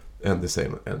närmare än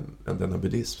denna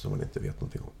buddhism som man inte vet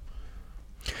någonting om.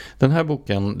 Den här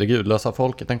boken, Det gudlösa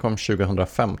folket, den kom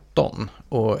 2015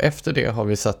 och efter det har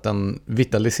vi sett en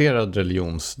vitaliserad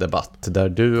religionsdebatt där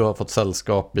du har fått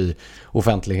sällskap i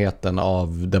offentligheten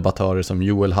av debattörer som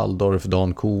Joel Halldorf,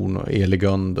 Dan Korn och Eli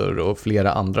Gönder och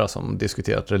flera andra som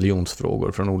diskuterat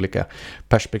religionsfrågor från olika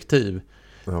perspektiv.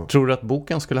 Ja. Tror du att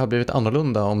boken skulle ha blivit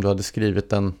annorlunda om du hade skrivit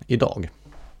den idag?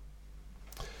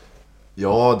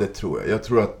 Ja, det tror jag. Jag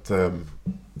tror att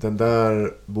den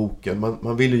där boken,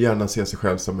 man vill ju gärna se sig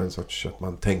själv som en sorts, att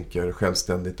man tänker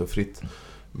självständigt och fritt.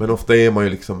 Men ofta är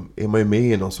man ju med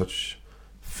i någon sorts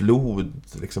flod,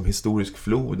 liksom historisk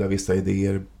flod där vissa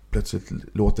idéer plötsligt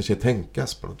låter sig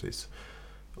tänkas på något vis.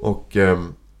 Och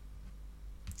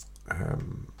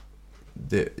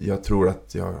jag tror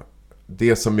att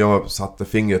det som jag satte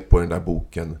fingret på i den där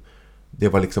boken, det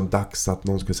var liksom dags att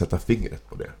någon skulle sätta fingret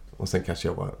på det. Och sen kanske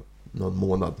jag var någon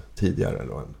månad tidigare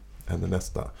då än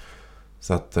nästa.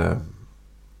 Så att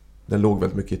den låg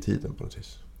väldigt mycket i tiden på något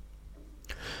vis.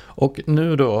 Och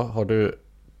nu då har du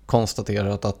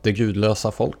konstaterat att det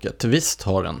gudlösa folket visst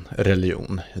har en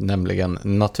religion, nämligen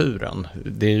naturen.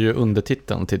 Det är ju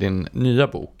undertiteln till din nya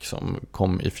bok som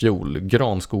kom i fjol,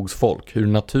 Granskogsfolk, hur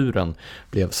naturen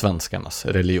blev svenskarnas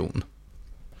religion.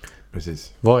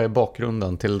 Precis. Vad är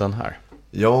bakgrunden till den här?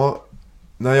 Ja,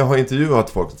 när jag har intervjuat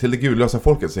folk, till det gudlösa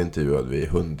folket så intervjuade vi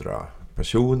 100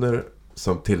 personer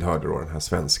som tillhörde då den här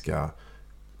svenska,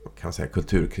 kan man säga,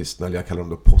 kulturkristna, eller jag kallar dem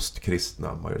då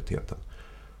postkristna majoriteten.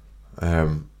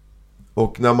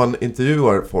 Och när man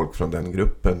intervjuar folk från den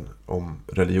gruppen om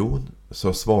religion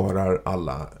så svarar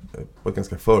alla på ett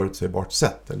ganska förutsägbart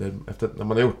sätt. Eller när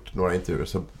man har gjort några intervjuer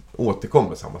så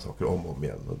återkommer samma saker om och om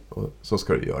igen. Och så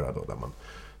ska det göra då, där man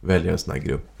väljer en sån här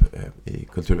grupp i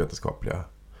kulturvetenskapliga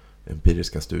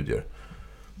empiriska studier.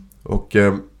 Och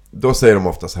då säger de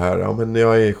ofta så här: ja, men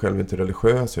jag är själv inte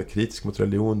religiös, jag är kritisk mot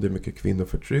religion, det är mycket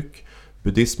kvinnoförtryck.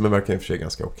 Buddhismen verkar i och för sig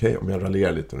ganska okej, om jag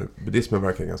raljerar lite nu. Buddhismen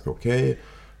verkar ganska okej.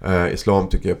 Islam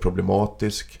tycker jag är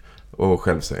problematisk och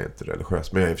själv säger jag inte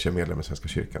religiös. Men jag är i och för sig medlem i Svenska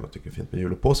kyrkan och tycker det är fint med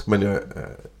jul och påsk, men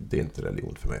det är inte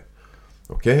religion för mig.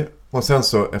 Okej? Och sen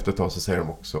så efter ett tag så säger de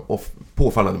också, och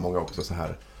påfallande många också så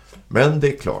här: men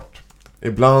det är klart,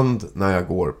 ibland när jag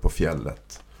går på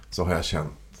fjället så har jag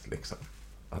känt liksom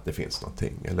att det finns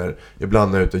någonting. Eller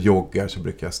ibland när jag är ute och joggar så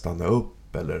brukar jag stanna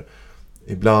upp. Eller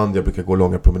ibland jag brukar gå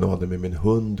långa promenader med min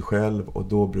hund själv och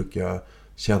då brukar jag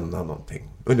känna någonting.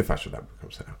 Ungefär så där brukar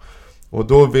man säga. Och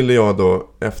då ville jag då,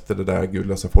 efter det där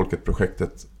gudlösa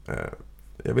folket-projektet,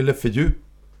 jag ville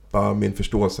fördjupa min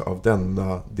förståelse av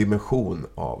denna dimension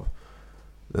av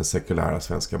den sekulära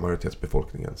svenska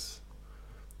majoritetsbefolkningens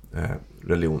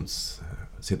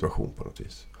religionssituation på något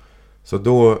vis. Så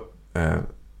då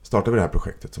startade vi det här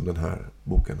projektet som den här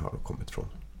boken har kommit från.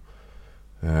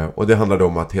 Och det handlade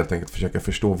om att helt enkelt försöka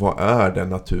förstå vad är den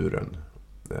naturen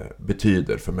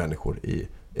betyder för människor i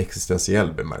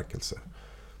existentiell bemärkelse.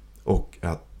 Och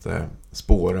att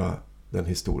spåra den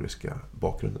historiska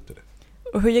bakgrunden till det.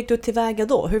 Och hur gick du tillväga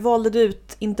då? Hur valde du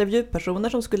ut intervjupersoner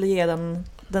som skulle ge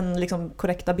den liksom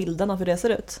korrekta bilden av hur det ser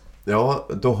ut? Ja,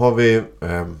 då har vi...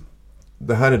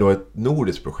 det här är då ett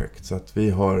nordiskt projekt, så att vi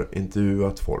har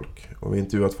intervjuat folk. Och vi har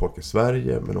intervjuat folk i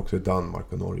Sverige, men också i Danmark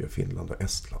och Norge, Finland och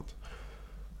Estland.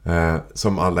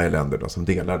 Som alla är länder då, som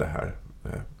delar det här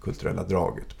kulturella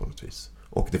draget på något vis.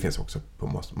 Och det finns också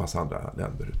på massa andra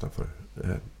länder utanför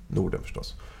Norden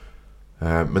förstås.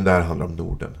 Men det här handlar om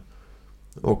Norden.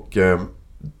 Och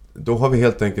då har vi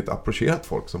helt enkelt approcherat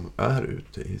folk som är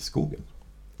ute i skogen.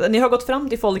 Ni har gått fram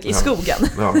till folk i skogen?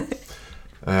 Ja.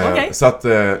 Okay. Så att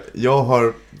jag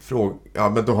har frågat, ja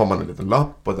men då har man en liten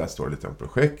lapp och där står det lite om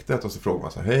projektet och så frågar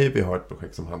man så här: hej, vi har ett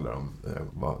projekt som handlar om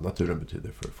vad naturen betyder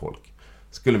för folk.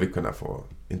 Skulle vi kunna få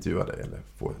intervjua dig eller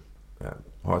få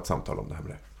ha ett samtal om det här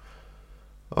med dig?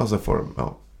 Och så får de,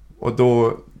 ja. Och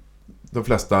då, de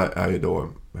flesta är ju då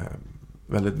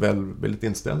väldigt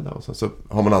inställda och så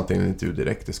har man antingen en intervju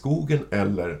direkt i skogen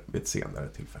eller vid ett senare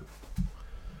tillfälle.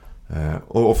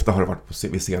 Och ofta har det varit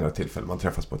vid senare tillfälle. Man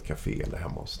träffas på ett café eller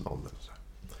hemma hos någon. Eller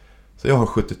så jag har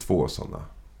 72 sådana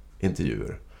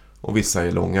intervjuer. Och vissa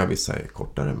är långa, vissa är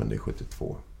kortare, men det är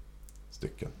 72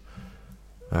 stycken.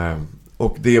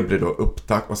 Och det blir då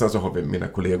upptack. Och sen så har vi mina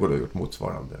kollegor då gjort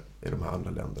motsvarande i de här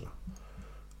andra länderna.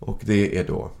 Och det är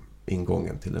då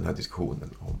ingången till den här diskussionen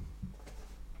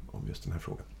om just den här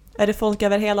frågan. Är det folk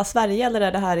över hela Sverige eller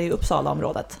är det här i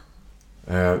Uppsala-området?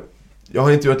 Jag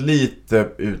har intervjuat lite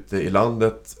ute i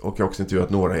landet och jag har också intervjuat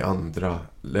några i andra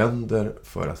länder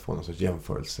för att få någon sorts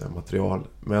jämförelsematerial.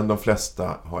 Men de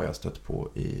flesta har jag stött på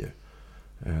i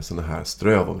sådana här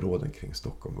strövområden kring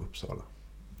Stockholm och Uppsala.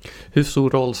 Hur stor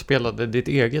roll spelade ditt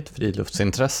eget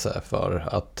friluftsintresse för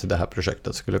att det här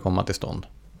projektet skulle komma till stånd?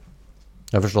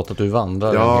 Jag har förstått att du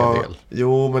vandrar en hel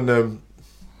del.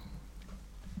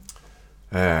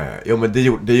 Men det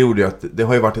gjorde ju att det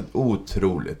har ju varit ett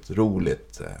otroligt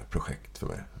roligt projekt för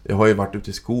mig. Jag har ju varit ute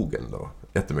i skogen då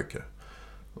jättemycket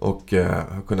och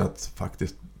har kunnat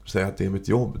faktiskt säga att det är mitt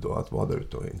jobb då att vara där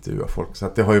ute och intervjua folk. Så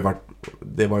att det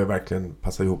var ju verkligen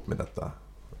passa ihop med detta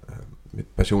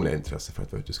mitt personliga intresse för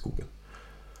att vara ute i skogen.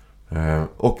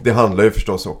 Och det handlar ju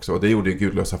förstås också, och det gjorde ju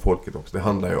Gudlösa folket också, det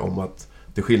handlar ju om att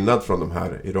till skillnad från de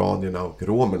här iranierna och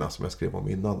romerna som jag skrev om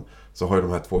innan, så har ju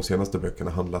de här 2 senaste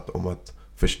böckerna handlat om att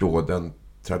förstå den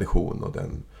tradition och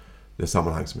det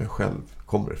sammanhang som jag själv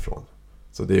kommer ifrån.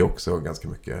 Så det är också ganska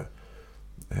mycket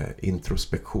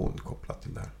introspektion kopplat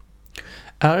till det här.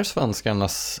 Är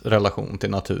svenskarnas relation till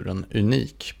naturen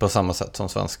unik på samma sätt som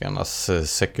svenskarnas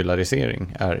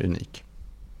sekularisering är unik?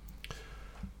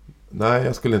 Nej,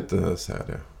 jag skulle inte säga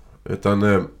det.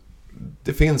 Utan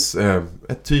det finns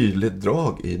ett tydligt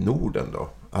drag i Norden då,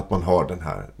 att man har den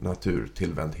här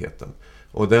naturtillvändheten.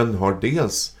 Och den har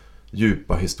dels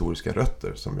djupa historiska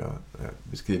rötter som jag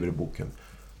beskriver i boken.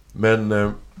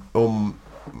 Men om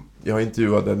jag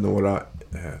intervjuade några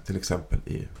till exempel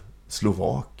i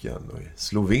Slovakien och i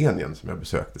Slovenien som jag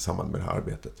besökte i samband med det här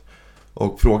arbetet.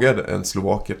 Och frågade en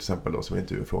slovaker till exempel då, som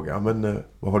intervjuade frågade,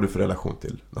 vad har du för relation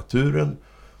till naturen?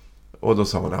 Och då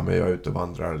sa man, jag är ute och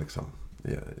vandrar liksom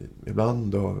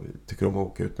ibland och tycker om att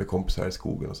åka ut med kompisar i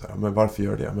skogen och så här. Men varför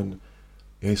gör det? Men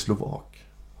jag är slovak.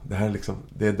 Det här är liksom,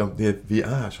 vi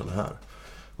är såna här.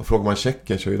 Och frågar man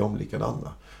tjecker så är de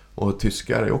likadana. Och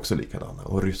tyskar är också likadana.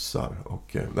 Och ryssar.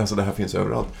 Och alltså det här finns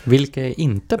överallt. Vilka är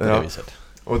inte på det viset?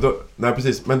 Och då, nej,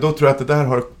 precis. Men då tror jag att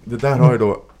det där har ju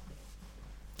då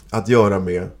att göra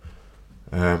med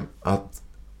att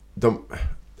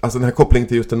alltså den här kopplingen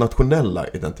till just den nationella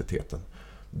identiteten.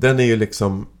 Den är ju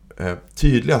liksom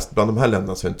tydligast bland de här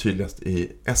länderna, så är den tydligast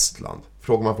i Estland.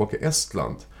 Frågar man folk i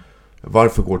Estland,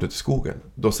 varför går du till skogen?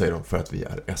 Då säger de för att vi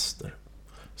är ester.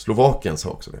 Slovakien sa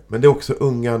också det. Men det är också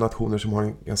unga nationer som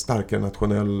har en starkare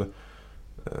nationell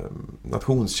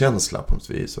nationskänsla på något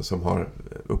vis, och som har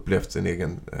upplevt sin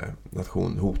egen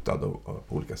nation hotad och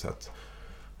på olika sätt.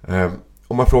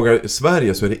 Om man frågar i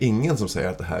Sverige så är det ingen som säger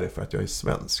att det här är för att jag är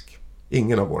svensk.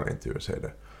 Ingen av våra intervjuer säger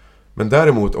det. Men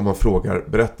däremot om man frågar,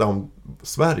 berätta om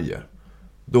Sverige,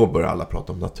 då börjar alla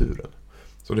prata om naturen.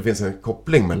 Så det finns en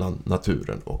koppling mellan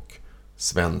naturen och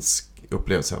svensk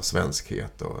upplevelse av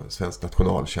svenskhet och svensk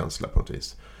nationalkänsla på något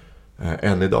vis.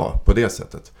 Än idag på det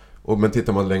sättet. Men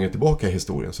tittar man längre tillbaka i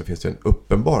historien så finns det en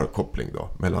uppenbar koppling då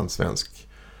mellan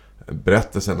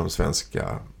berättelsen om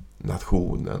svenska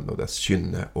nationen och dess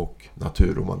kynne och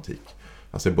naturromantik.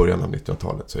 Alltså i början av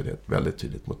 1900-talet så är det ett väldigt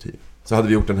tydligt motiv. Så hade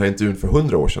vi gjort den här intervjun för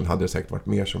 100 år sedan hade det säkert varit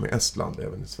mer som i Estland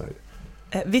även i Sverige.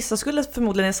 Vissa skulle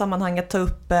förmodligen i sammanhanget ta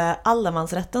upp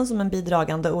allemansrätten som en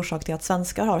bidragande orsak till att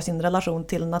svenskar har sin relation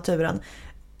till naturen.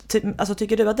 Alltså,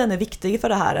 tycker du att den är viktig för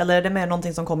det här, eller är det mer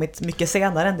någonting som kommit mycket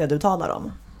senare än det du talar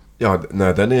om? Ja,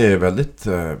 nej, den är väldigt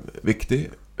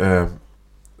viktig.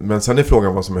 Men sen är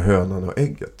frågan vad som är hönan och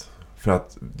ägget. För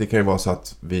att det kan ju vara så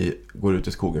att vi går ut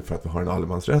i skogen för att vi har en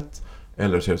allemansrätt.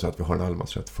 Eller så är det så att vi har en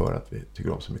allemansrätt för att vi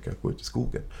tycker om så mycket att gå ut i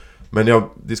skogen. Men jag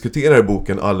diskuterar i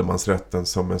boken allemansrätten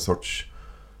som en sorts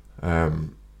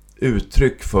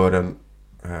uttryck för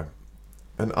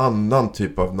en annan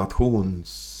typ av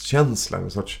nationskänsla.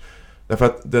 En sorts, därför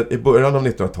att i början av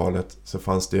 1900-talet så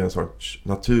fanns det en sorts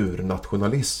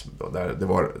naturnationalism då, där det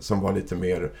var, som var lite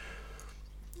mer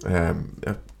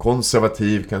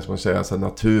konservativ, kanske man säga.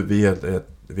 Så vi är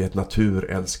ett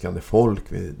naturälskande folk.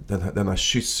 Denna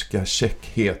kyska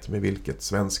käckhet med vilket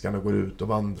svenskarna går ut och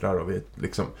vandrar. Och vi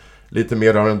liksom lite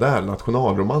mer av den där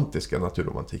nationalromantiska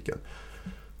naturromantiken.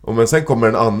 Men sen kommer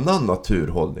en annan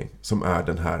naturhållning som är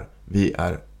den här: vi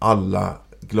är alla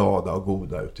glada och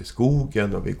goda ute i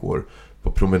skogen och vi går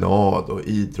på promenad och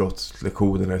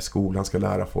idrottslektionerna i skolan ska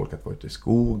lära folk att vara ute i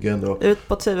skogen. Och ut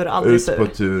på tur, aldrig sur. Ut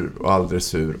på tur och aldrig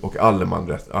sur. Och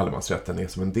allemansrätten är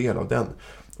som en del av den.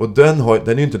 Och den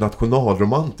är ju inte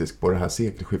nationalromantisk på det här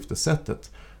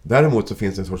sekelskiftessättet. Däremot så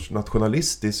finns det en sorts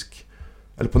nationalistisk,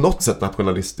 eller på något sätt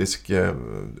nationalistisk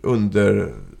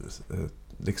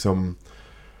underström.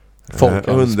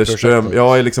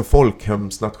 Ja, är liksom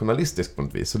folkhemsnationalistisk på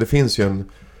något vis. Så det finns ju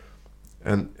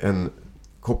en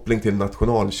koppling till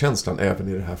nationalkänslan även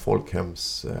i det här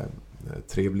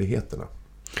folkhemstrevligheterna.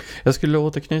 Jag skulle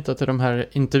återknyta till de här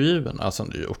intervjuerna som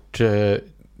du gjort.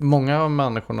 Många av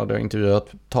människorna du har intervjuat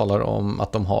talar om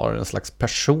att de har en slags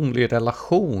personlig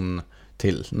relation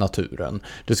till naturen.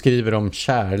 Du skriver om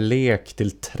kärlek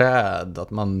till träd,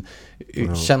 att man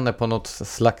känner på något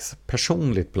slags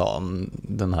personligt plan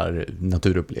den här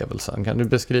naturupplevelsen. Kan du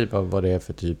beskriva vad det är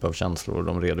för typ av känslor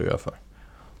de redogör för?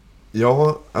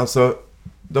 Ja, alltså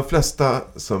de flesta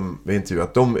som vi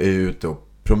intervjuat, de är ute och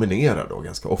promenerar då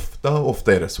ganska ofta.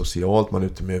 Ofta är det socialt, man är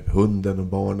ute med hunden och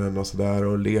barnen och sådär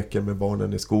och leker med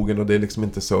barnen i skogen. Och det är liksom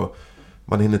inte så,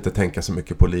 man hinner inte tänka så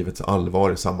mycket på livets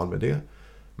allvar i samband med det.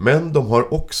 Men de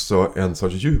har också en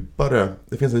sorts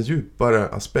det finns en djupare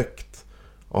aspekt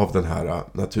av den här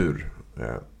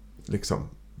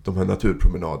de här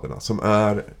naturpromenaderna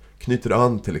som knyter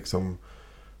an till liksom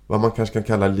vad man kanske kan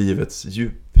kalla livets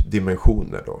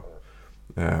djupdimensioner då.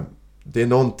 Det är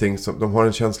någonting som de har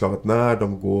en känsla av att när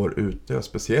de går ute,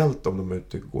 speciellt om de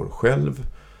ute går själv,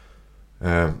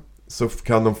 så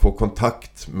kan de få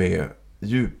kontakt med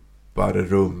djupare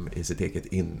rum i sitt eget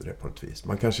inre på något vis.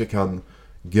 Man kanske kan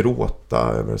gråta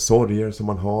över sorger som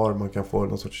man har, man kan få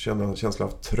någon sorts känsla av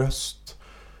tröst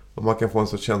och man kan få en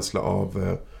sorts känsla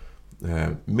av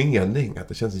mening, att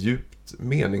det känns djupt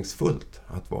meningsfullt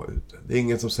att vara ute. Det är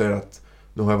ingen som säger att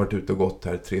nu har jag varit ute och gått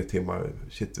här 3 timmar,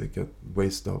 shit vilket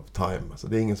waste of time. Alltså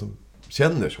det är ingen som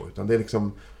känner så, utan det är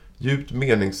liksom djupt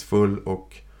meningsfull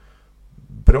och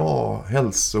bra,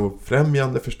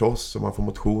 hälsofrämjande förstås, så man får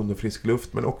motion och frisk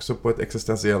luft, men också på ett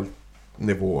existentiellt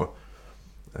nivå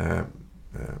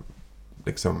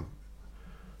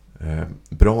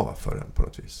bra för en på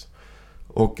något vis.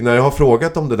 Och när jag har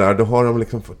frågat om det där, då har de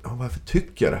liksom fått, varför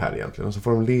tycker jag det här egentligen? Och så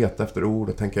får de leta efter ord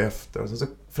och tänka efter. Och så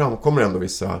framkommer ändå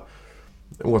vissa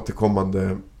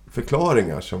återkommande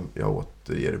förklaringar som jag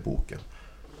återger i boken.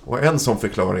 Och en sån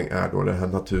förklaring är då den här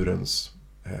naturens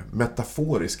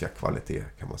metaforiska kvalitet,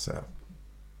 kan man säga.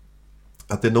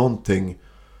 Att det är någonting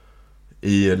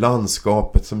i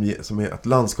landskapet som är att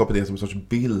landskapet är som en sorts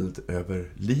bild över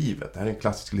livet. Det här är en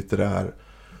klassisk litterär,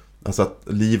 alltså att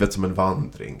livet som en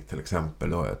vandring till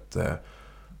exempel, och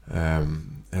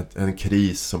en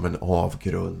kris som en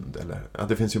avgrund, eller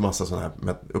det finns ju massa sådana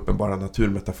här uppenbara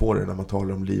naturmetaforer när man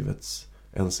talar om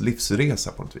ens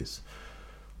livsresa på något vis.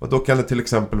 Och då kan det till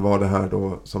exempel vara det här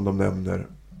då som de nämner,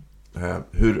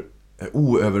 hur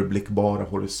oöverblickbara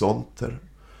horisonter.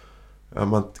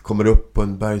 Man kommer upp på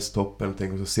en bergstopp eller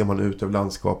någonting och så ser man ut över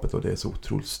landskapet och det är så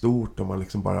otroligt stort och man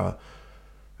liksom bara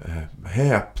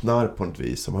häpnar på något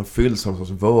vis och man fylls av en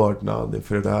sorts vördnad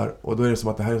inför det där. Och då är det som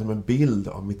att det här är som en bild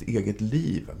av mitt eget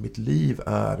liv. Mitt liv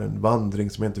är en vandring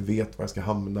som jag inte vet var jag ska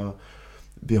hamna.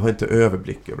 Vi har inte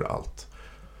överblick över allt.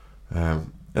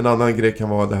 En annan grej kan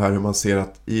vara det här hur man ser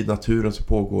att i naturen så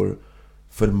pågår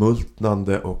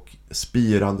förmultnande och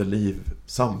spirande liv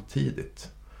samtidigt.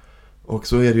 Och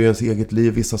så är det ju ens eget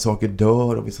liv. Vissa saker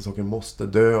dör och vissa saker måste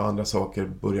dö och andra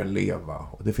saker börjar leva.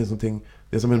 Och det finns någonting,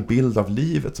 det är som en bild av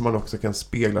livet som man också kan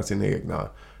spegla sina egna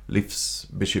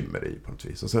livsbekymmer i på något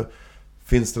vis. Och så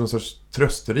finns det någon sorts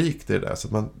trösterikt i det där.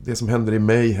 Så att det som händer i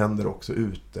mig händer också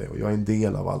ute. Och jag är en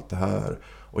del av allt det här.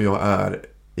 Och jag är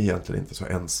egentligen inte så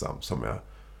ensam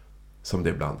som det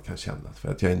ibland kan kännas. För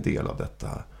att jag är en del av detta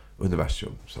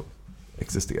universum som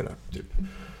existerar. Typ.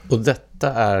 Och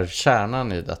detta är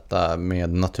kärnan i detta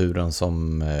med naturen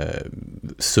som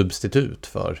substitut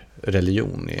för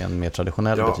religion i en mer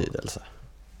traditionell betydelse.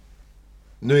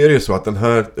 Nu är det ju så att den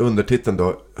här undertiteln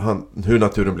då, hur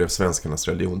naturen blev svenskarnas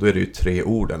religion, då är det ju 3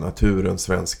 ord: naturen,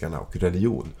 svenskarna och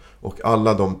religion. Och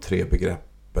alla de 3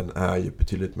 begreppen är ju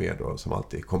betydligt mer då, som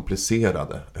alltid,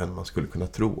 komplicerade än man skulle kunna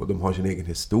tro. Och de har sin egen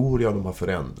historia och de har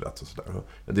förändrats och sådär.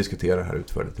 Jag diskuterar det här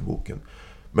utförligt i boken.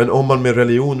 Men om man med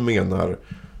religion menar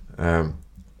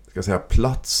ska säga,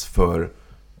 plats för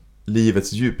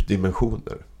livets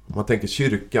djupdimensioner. Om man tänker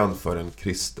kyrkan för en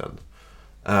kristen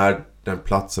är den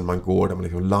platsen man går där man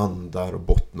liksom landar och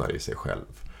bottnar i sig själv.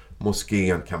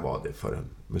 Moskén kan vara det för en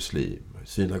muslim,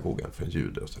 synagogan för en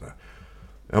jude och sådär.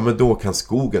 Ja, men då kan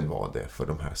skogen vara det för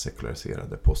de här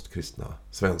sekulariserade postkristna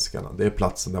svenskarna. Det är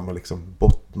platsen där man liksom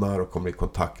bottnar och kommer i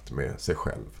kontakt med sig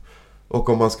själv. Och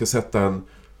om man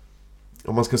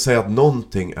ska säga att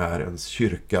någonting är ens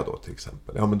kyrka då till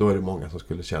exempel, ja men då är det många som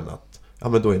skulle känna att ja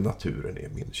men då är naturen i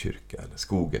min kyrka eller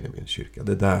skogen i min kyrka.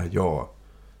 Det är där jag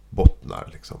bottnar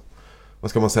liksom. Och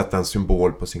ska man sätta en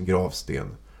symbol på sin gravsten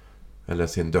eller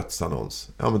sin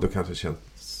dödsannons, ja men då kanske det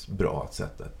känns bra att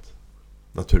sätta ett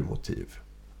naturmotiv.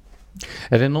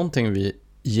 Är det någonting vi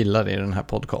gillar i den här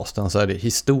podcasten så är det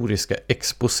historiska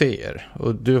exposéer.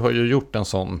 Och du har ju gjort en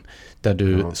sån där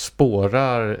du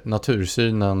spårar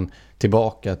natursynen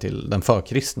tillbaka till den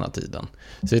förkristna tiden.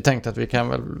 Så vi tänkte att vi kan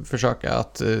väl försöka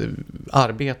att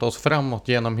arbeta oss framåt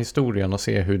genom historien och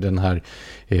se hur den här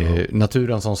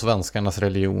naturen som svenskarnas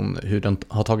religion, hur den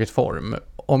har tagit form.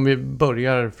 Om vi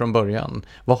börjar från början,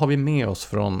 vad har vi med oss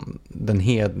från den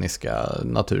hedniska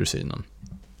natursynen?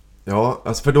 Ja,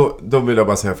 alltså för då vill jag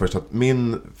bara säga först att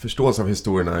min förståelse av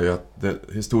historien är ju att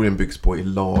historien byggs på i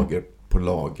lager på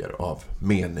lager av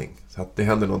mening. Så att det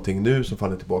händer någonting nu som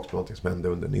faller tillbaka på någonting som hände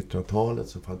under 1900-talet,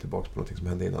 som faller tillbaka på någonting som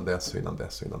hände innan dess och innan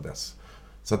dess och innan dess.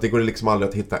 Så att det går liksom aldrig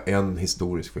att hitta en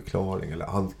historisk förklaring eller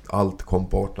allt kom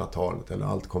på 1800-talet eller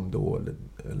allt kom då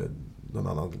eller någon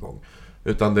annan gång.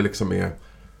 Utan det liksom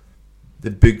det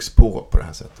byggs på det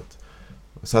här sättet.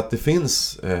 Så att det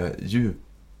finns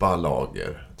djupa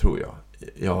lager, tror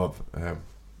jag,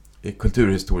 i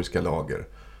kulturhistoriska lager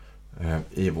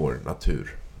i vår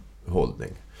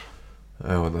naturhållning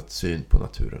och syn på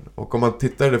naturen. Och om man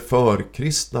tittar i det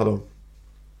förkristna då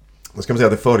ska man säga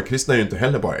att det förkristna är ju inte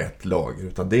heller bara ett lager,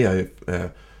 utan det är ju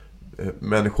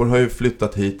människor har ju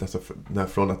flyttat hit alltså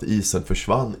från att isen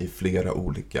försvann i flera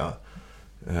olika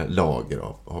lager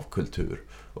av kultur.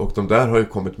 Och de där har ju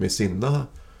kommit med sina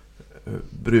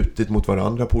brutit mot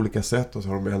varandra på olika sätt, och så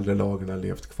har de äldre lagren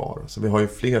levt kvar. Så vi har ju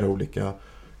flera olika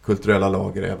kulturella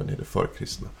lager även i det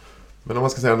förkristna. Men om man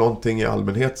ska säga någonting i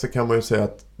allmänhet så kan man ju säga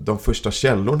att de första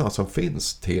källorna som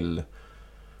finns till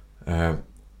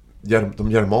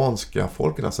de germanska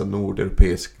folken, alltså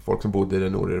nordeuropeiska folk som bodde i det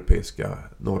nordeuropeiska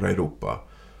norra Europa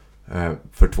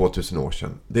för 2000 år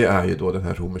sedan, det är ju då den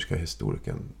här romerska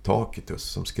historikern Tacitus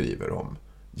som skriver om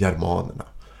germanerna.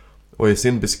 Och i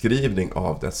sin beskrivning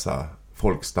av dessa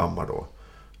folkstammar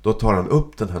då tar han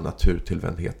upp den här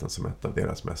naturtillvändheten som ett av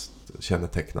deras mest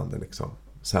kännetecknande liksom,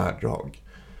 särdrag.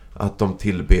 Att de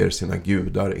tillber sina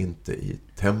gudar inte i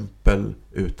tempel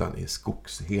utan i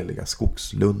heliga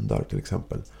skogslundar till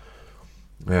exempel.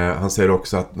 Han säger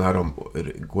också att när de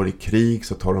går i krig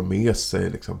så tar de med sig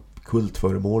liksom,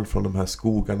 kultföremål från de här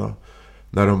skogarna.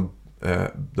 När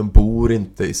de bor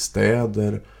inte i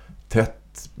städer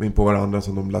tätt in på varandra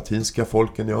som de latinska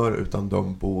folken gör, utan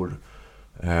de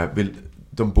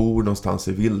bor någonstans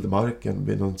i vildmarken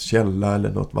vid någon källa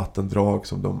eller något vattendrag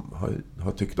som de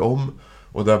har tyckt om,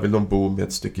 och där vill de bo med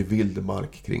ett stycke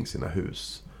vildmark kring sina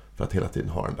hus för att hela tiden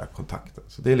ha den där kontakten.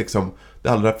 Så det är liksom de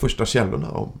allra första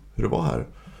källorna om hur det var här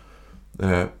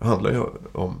handlar ju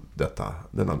om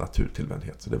denna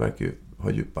naturtillvändhet, så det verkar ju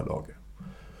ha djupa lager.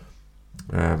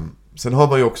 Sen har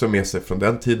man ju också med sig, från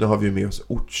den tiden har vi med oss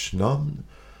ortsnamn.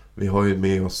 Vi har ju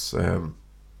med oss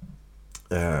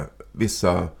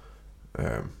vissa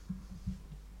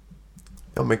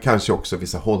men kanske också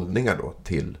vissa hållningar då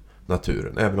till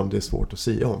naturen, även om det är svårt att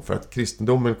säga om, för att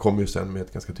kristendomen kom ju sen med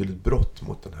ett ganska tydligt brott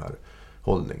mot den här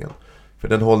hållningen. För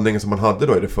den hållningen som man hade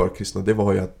då i det förkristna, det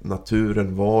var ju att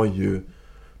naturen var ju,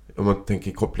 om man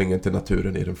tänker kopplingen till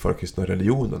naturen i den förkristna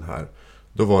religionen här,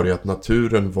 då var det ju att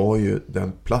naturen var ju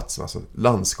den platsen, alltså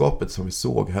landskapet som vi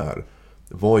såg här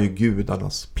var ju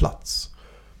gudarnas plats.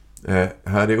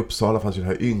 Här i Uppsala fanns ju den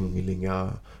här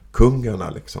ynglingakungarna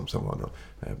liksom, som var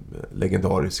en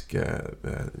legendarisk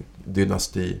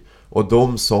dynasti, och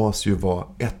de sades ju vara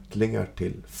ättlingar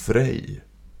till Frej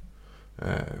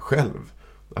själv,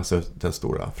 alltså den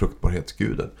stora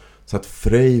fruktbarhetsguden. Så att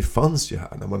Frej fanns ju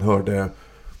här. När man hörde,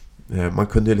 man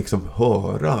kunde liksom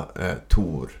höra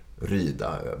Tor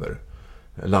rida över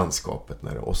landskapet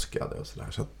när det åskade och sådär.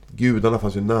 Så att gudarna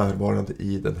fanns ju närvarande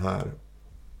i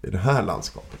det här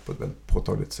landskapet på ett väldigt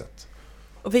påtagligt sätt.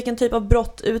 Och vilken typ av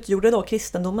brott utgjorde då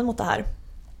kristendomen mot det här?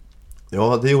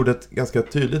 Ja, det gjorde ett ganska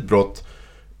tydligt brott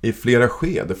i flera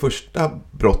skeden. Det första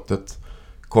brottet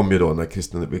kom ju då när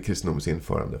kristendomens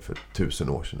införande för 1000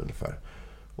 år sedan ungefär.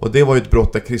 Och det var ju ett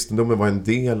brott där kristendomen var en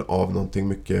del av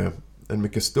en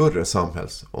mycket större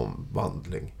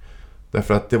samhällsomvandling.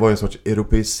 Därför att det var en sorts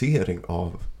europeisering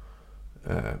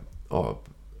av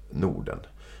Norden.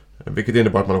 Vilket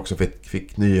innebar att man också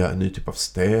fick en ny typ av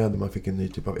städer, man fick en ny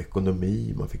typ av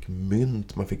ekonomi, man fick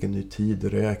mynt, man fick en ny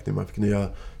tideräkning, man fick nya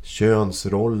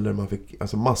könsroller, man fick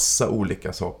alltså massa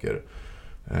olika saker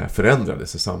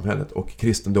förändrades i samhället, och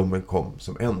kristendomen kom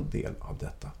som en del av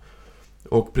detta.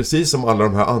 Och precis som alla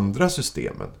de här andra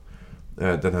systemen,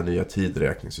 den här nya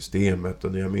tidräkningssystemet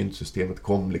och nya myntsystemet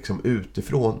kom liksom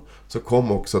utifrån, så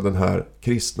kom också den här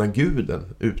kristna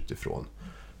guden utifrån.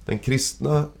 Den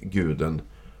kristna guden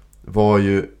var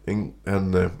ju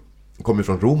kom ju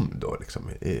från Rom då liksom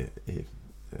i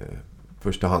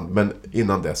första hand, men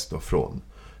innan dess då från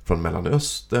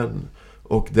Mellanöstern,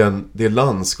 och det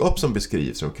landskap som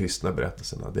beskrivs i de kristna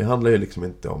berättelserna, det handlar ju liksom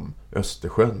inte om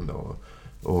Östersjön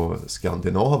och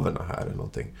skandinaverna här eller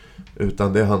någonting,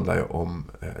 utan det handlar ju om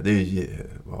det är ju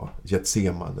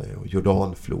Getsemane och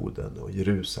Jordanfloden och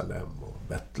Jerusalem och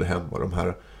Betlehem och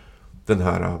den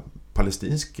här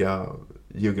palestinska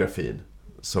geografin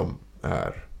som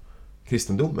är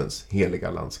kristendomens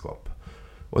heliga landskap.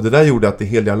 Och det där gjorde att det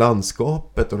heliga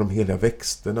landskapet och de heliga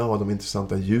växterna och de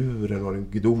intressanta djuren och det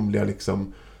gudomliga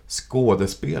liksom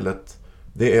skådespelet,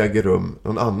 det äger rum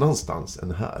någon annanstans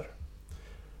än här.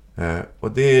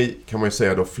 Och det kan man ju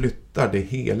säga då flyttar det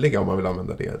heliga, om man vill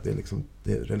använda det är liksom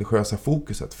det religiösa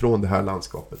fokuset från det här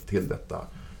landskapet till detta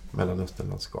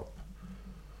Mellanösternlandskap.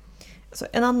 Så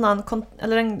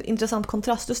en intressant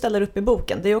kontrast du ställer upp i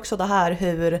boken, det är också det här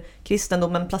hur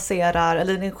kristendomen placerar,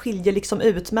 eller den skiljer liksom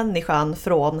ut människan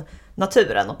från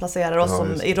naturen och placerar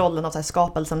oss i rollen av så här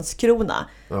skapelsens krona.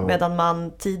 Ja. Medan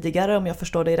man tidigare, om jag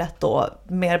förstår det rätt då,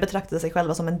 mer betraktade sig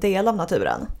själva som en del av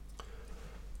naturen.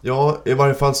 Ja, i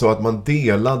varje fall så att man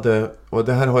delade, och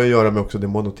det här har ju att göra med också det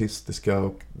monoteistiska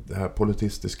och det här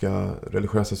polyteistiska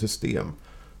religiösa system.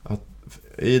 Att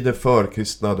i det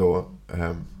förkristna då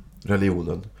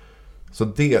religionen så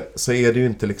är det ju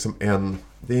inte liksom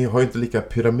det har ju inte lika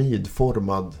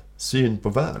pyramidformad syn på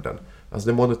världen. Alltså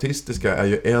det monoteistiska är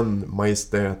ju en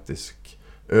majestätisk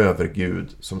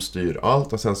övergud som styr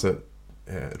allt, och sen så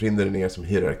rinner det ner som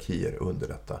hierarkier under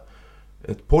detta.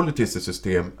 Ett polyteistiskt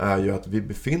system är ju att vi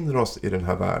befinner oss i den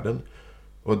här världen,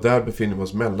 och där befinner vi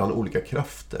oss mellan olika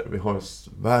krafter. Vi har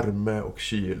värme och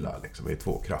kyla liksom, i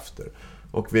två krafter.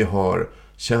 Och vi har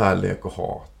kärlek och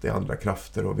hat i andra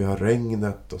krafter. Och vi har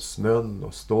regnet och snön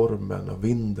och stormen och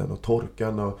vinden och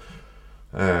torkan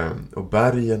och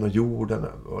bergen och jorden.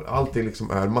 Och allting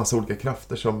liksom är massa olika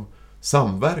krafter som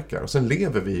samverkar. Och sen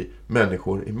lever vi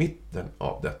människor i mitten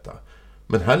av detta.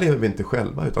 Men här lever vi inte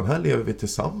själva, utan här lever vi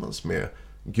tillsammans med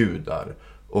gudar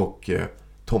och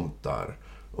tomtar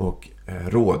och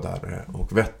rådare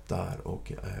och vättar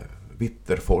och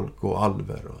vitterfolk och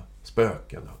alver och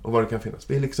spöken och vad det kan finnas.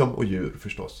 Det är liksom, och djur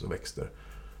förstås och växter.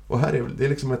 Och här är det är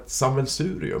liksom ett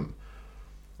sammelsurium.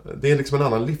 Det är liksom en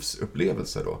annan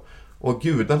livsupplevelse då. Och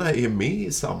gudarna är med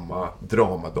i samma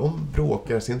drama. De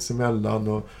bråkar sinsemellan,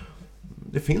 och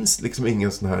det finns liksom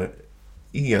ingen sån här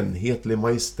enhetlig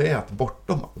majestät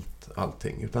bortom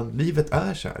allting. Utan livet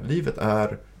är så här. Livet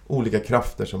är olika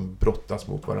krafter som brottas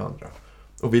mot varandra.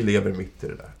 Och vi lever mitt i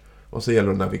det där. Och så gäller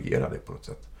det att navigera det på något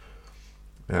sätt.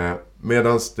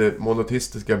 Medan det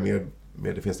monoteistiska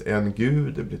med det finns en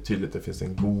gud, det blir tydligt, det finns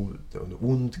en god och en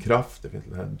ond kraft, det finns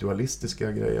den här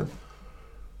dualistiska grejen.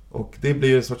 Och det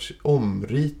blir en sorts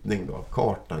omritning då av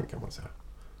kartan, kan man säga.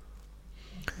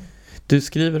 Du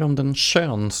skriver om den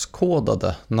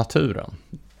könskodade naturen.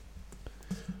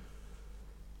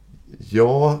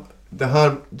 Ja, det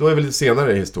här, då är vi lite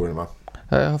senare i historien, va?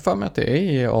 Jag har för mig att det är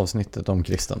i avsnittet om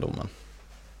kristendomen.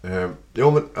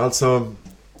 Jo, men alltså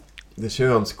det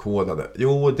könskodade.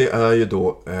 Jo, det är ju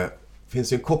då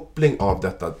finns ju en koppling av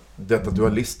detta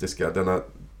dualistiska, denna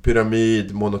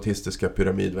monoteistiska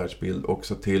pyramidvärldsbild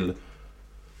också till,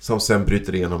 som sen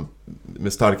bryter igenom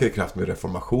med starkare kraft med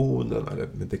reformationen, eller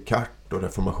med Descartes och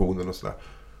reformationen och sådär.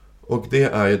 Och det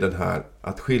är ju den här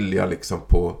att skilja liksom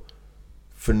på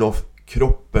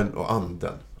kroppen och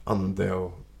anden. Ande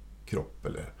och kropp,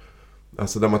 eller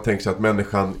alltså där man tänker sig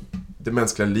att det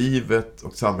mänskliga livet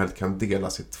och samhället kan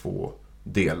delas i två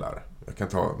delar.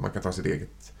 Man kan ta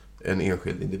en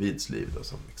enskild individs liv då,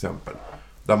 som exempel.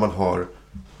 Där man har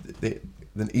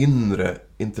den inre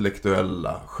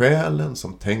intellektuella själen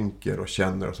som tänker och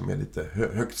känner och som är lite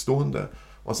högtstående.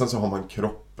 Och sen så har man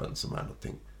kroppen som är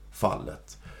någonting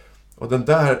fallet. Och den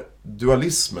där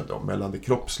dualismen då, mellan det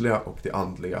kroppsliga och det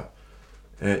andliga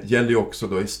gäller ju också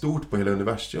då i stort på hela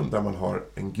universum, där man har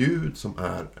en gud som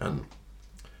är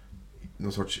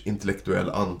någon sorts intellektuell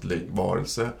andlig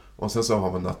varelse, och sen så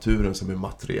har man naturen som är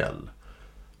materiell.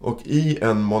 Och i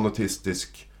en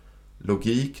monoteistisk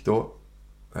logik då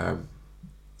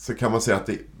så kan man säga att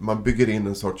man bygger in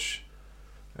en sorts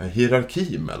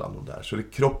hierarki mellan de där. Så det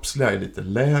kroppsliga är lite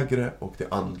lägre och det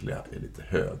andliga är lite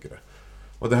högre.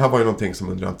 Och det här var ju någonting som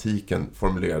under antiken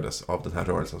formulerades av den här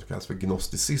rörelsen som kallas för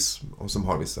gnosticism, och som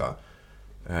har vissa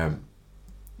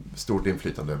stort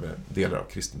inflytande över delar av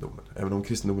kristendomen. Även om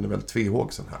kristendomen är väldigt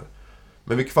tvehågsen här.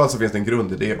 Men i vilket fall så finns det en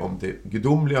grundidé om det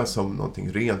gudomliga som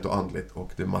någonting rent och andligt,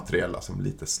 och det materiella som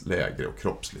lite lägre och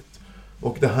kroppsligt.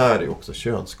 Och det här är också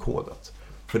könskodat.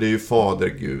 För det är ju fader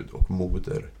Gud och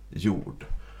moder jord.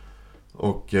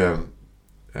 Och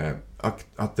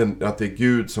att det är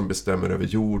Gud som bestämmer över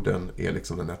jorden är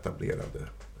liksom den etablerade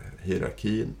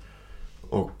hierarkin.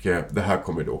 Och det här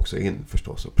kommer då också in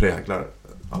förstås och präglar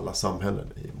alla samhällen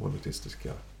i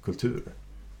monoteistiska kulturer.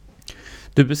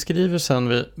 Du beskriver sen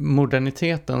vid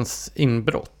modernitetens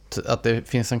inbrott att det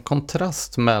finns en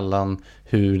kontrast mellan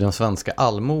hur den svenska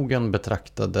allmogen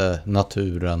betraktade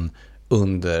naturen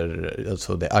under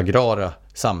alltså det agrara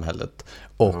samhället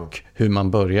och hur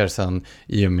man börjar sen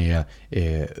i och med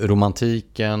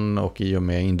romantiken och i och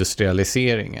med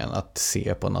industrialiseringen att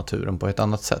se på naturen på ett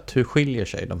annat sätt. Hur skiljer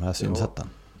sig de här synsätten?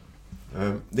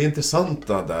 Det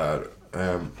intressanta där,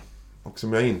 och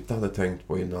som jag inte hade tänkt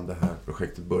på innan det här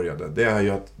projektet började, det är ju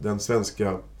att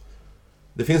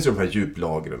det finns ju de här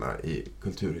djuplagren i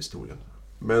kulturhistorien,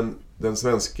 men den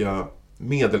svenska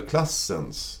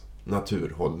medelklassens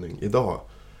naturhållning idag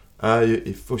är ju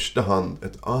i första hand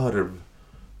ett arv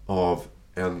av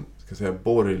en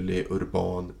borgerlig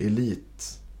urban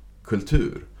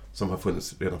elitkultur som har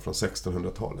funnits redan från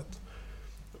 1600-talet.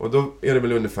 Och då är det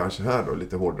väl ungefär så här då,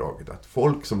 lite hårdraget, att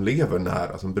folk som lever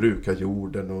nära, som brukar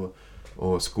jorden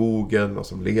och skogen och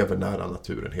som lever nära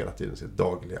naturen hela tiden sitt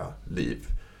dagliga liv,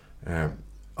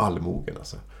 allmogen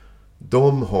alltså,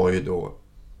 de har ju då,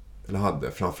 eller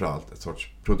hade framförallt ett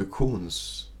sorts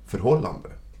produktionsförhållande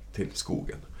till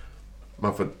skogen.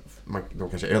 De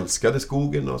kanske älskade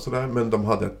skogen och sådär, men de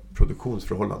hade ett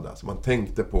produktionsförhållande. Alltså man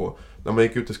tänkte på, när man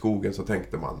gick ut i skogen så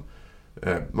tänkte man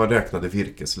räknade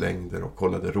virkeslängder och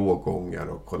kollade rågångar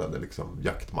och kollade liksom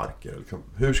jaktmarker. Liksom,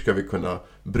 hur ska vi kunna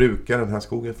bruka den här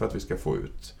skogen för att vi ska få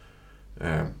ut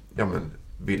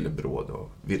villebråd och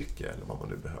virke eller vad man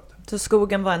nu behövde. Så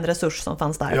skogen var en resurs som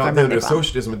fanns där för människan? Ja, en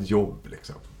resurs, det är som ett jobb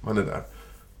liksom. Man är där.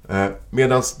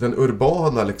 Medan den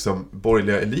urbana liksom,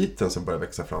 borgerliga eliten som börjar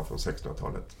växa fram från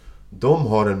 1600-talet, de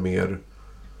har en mer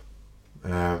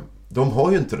de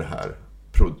har ju inte det här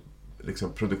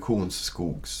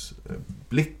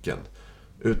produktionsskogsblicken,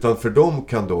 utan för dem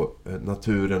kan då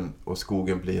naturen och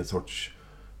skogen bli en sorts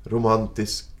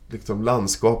romantisk liksom,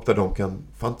 landskap där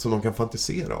som de kan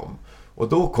fantisera om. Och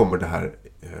då kommer det här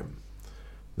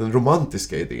den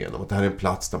romantiska idén om att det här är en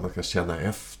plats där man ska känna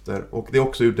efter. Och det är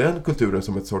också ur den kulturen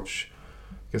som ett sorts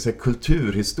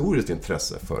kulturhistoriskt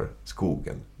intresse för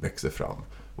skogen växer fram.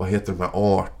 Vad heter de här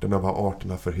arterna? Vad har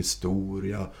arterna för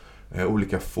historia?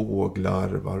 Olika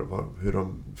fåglar,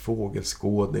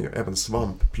 fågelskådning, även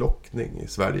svampplockning i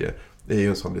Sverige. Det är ju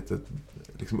en sån lite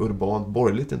liksom urbant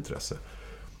borgerligt intresse.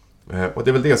 Och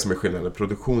det är väl det som är skillnaden,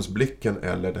 produktionsblicken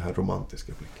eller det här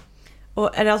romantiska blicken.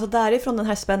 Och är det alltså därifrån den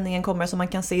här spänningen kommer som man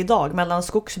kan se idag mellan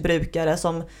skogsbrukare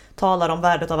som talar om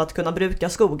värdet av att kunna bruka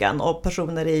skogen och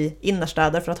personer i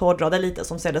innerstäder, för att hårdra det lite,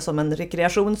 som ser det som en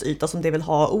rekreationsyta som de vill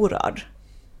ha orörd?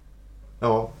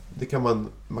 Ja, det kan man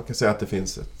kan säga att det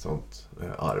finns ett sånt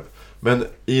arv. Men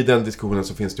i den diskussionen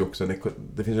så finns det också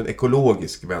en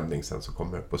ekologisk vändning sen som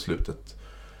kommer på slutet,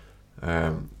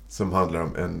 som handlar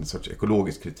om en sorts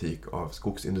ekologisk kritik av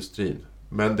skogsindustrin.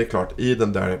 Men det är klart, i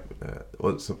den där,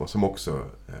 som också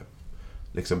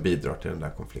liksom bidrar till den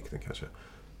där konflikten kanske.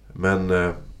 Men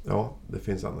ja, det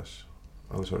finns annars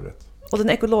har du rätt. Och den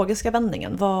ekologiska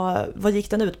vändningen, vad gick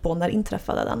den ut på, när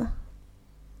inträffade den?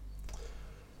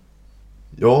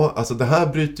 Ja, alltså det här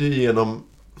bryter ju igenom.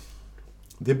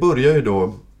 Det börjar ju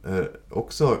då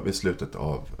också vid slutet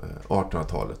av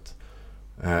 1800-talet.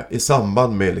 I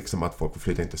samband med liksom att folk får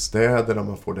flytta in till städer, där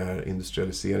man får den här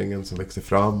industrialiseringen som växer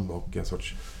fram och en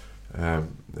sorts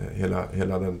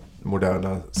hela det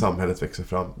moderna samhället växer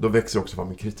fram. Då växer också fram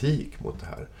en kritik mot det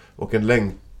här. Och en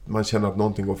man känner att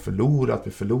någonting går förlorat, att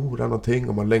vi förlorar någonting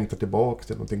och man längtar tillbaka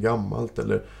till någonting gammalt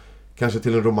eller kanske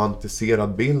till en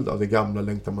romantiserad bild av det gamla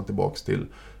längtar man tillbaka till.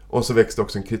 Och så växte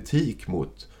också en kritik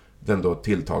mot den då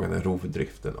tilltagande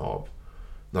rovdriften av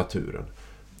naturen.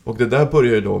 Och det där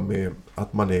börjar ju då med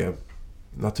att man är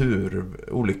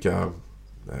olika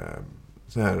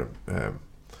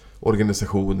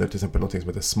organisationer, till exempel något som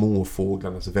heter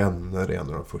Småfåglarnas vänner är en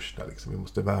av de första. Liksom. Vi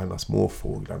måste värna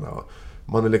småfåglarna.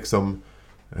 Man är liksom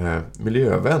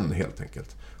miljövän helt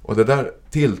enkelt. Och det där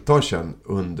tilltar sen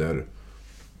under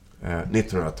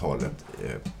 1900-talet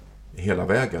hela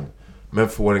vägen. Men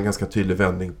får en ganska tydlig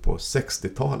vändning på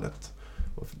 60-talet.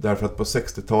 Därför att på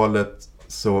 60-talet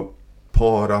så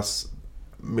paras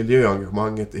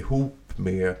miljöengagemanget ihop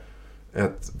med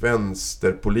ett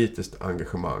vänsterpolitiskt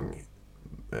engagemang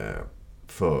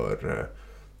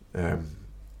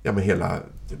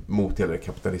mot hela det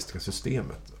kapitalistiska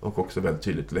systemet. Och också väldigt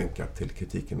tydligt länkat till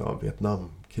kritiken av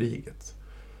Vietnamkriget.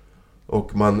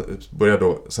 Och man börjar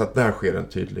då, så att där sker en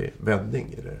tydlig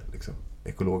vändning i det liksom,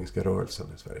 ekologiska rörelsen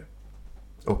i Sverige.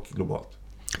 Och globalt.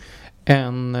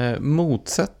 En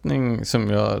motsättning som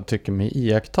jag tycker mig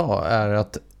iaktta är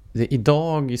att det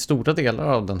idag i stora delar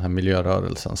av den här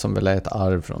miljörörelsen, som väl är ett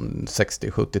arv från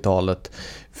 60-70-talet,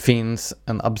 finns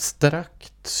en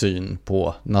abstrakt syn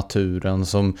på naturen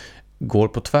som går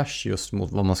på tvärs just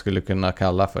mot vad man skulle kunna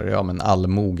kalla för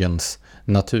allmogens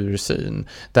natursyn.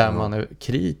 Där man är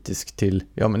kritisk till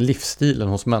livsstilen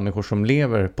hos människor som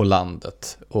lever på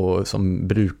landet och som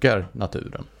brukar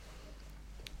naturen.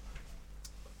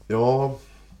 Ja,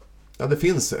 det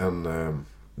finns en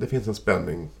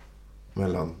spänning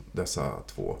mellan dessa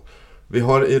två. Vi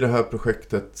har i det här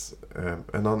projektet,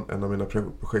 en av mina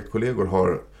projektkollegor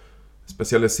har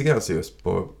specialiserat sig just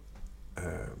på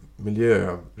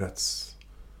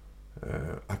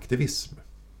miljörättsaktivism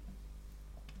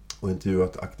och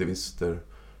intervjuat aktivister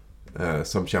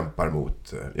som kämpar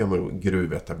mot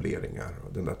gruvetableringar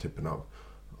och den där typen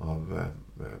av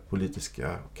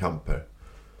politiska kamper.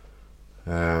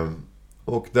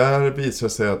 Och där visar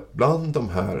sig att bland de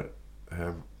här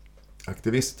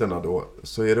aktivisterna då,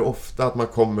 så är det ofta att man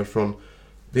kommer från,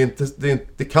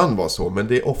 det kan vara så,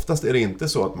 men oftast är det inte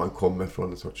så att man kommer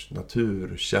från en sorts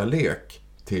naturkärlek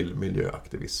till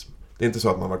miljöaktivism. Det är inte så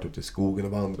att man varit ute i skogen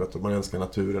och vandrat och man älskar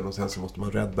naturen och sen så måste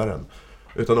man rädda den.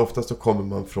 Utan oftast så kommer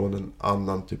man från en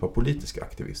annan typ av politisk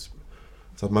aktivism.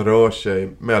 Så att man rör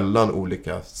sig mellan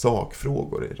olika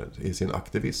sakfrågor i sin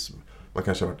aktivism. Man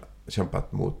kanske har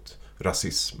kämpat mot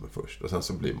rasism först och sen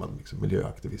så blir man liksom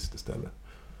miljöaktivist istället.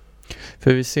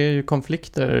 För vi ser ju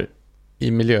konflikter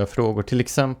i miljöfrågor, till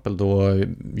exempel då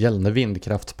gällande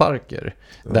vindkraftsparker,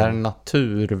 där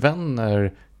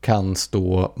naturvänner kan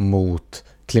stå mot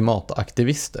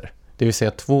klimataktivister. Det vill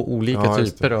säga två olika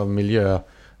typer av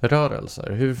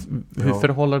miljörörelser. Hur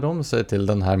förhåller de sig till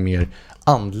den här mer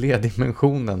andliga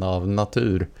dimensionen av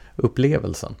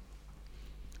naturupplevelsen?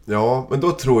 Ja, men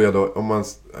då tror jag då, om man,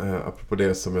 apropå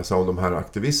det som jag sa om de här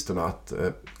aktivisterna, att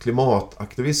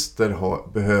klimataktivister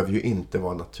behöver ju inte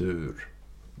vara natur.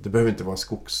 Det behöver inte vara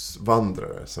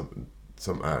skogsvandrare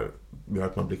som gör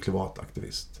att man blir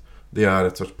klimataktivist. Det är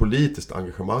ett sorts politiskt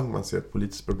engagemang, man ser ett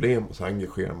politiskt problem och så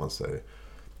engagerar man sig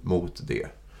mot det.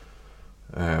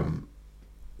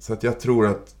 Så att jag tror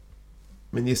att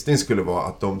min gissning skulle vara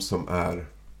att de som är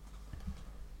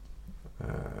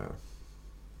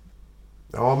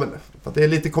men det är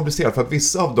lite komplicerat för att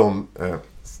vissa av de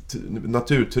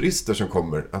naturturister som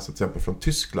kommer, alltså till exempel från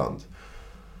Tyskland,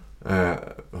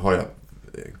 har jag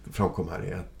framkom här i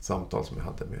ett samtal som jag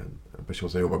hade med en person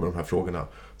som jobbar med de här frågorna,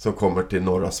 som kommer till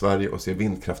norra Sverige och ser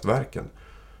vindkraftverken.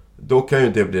 Då kan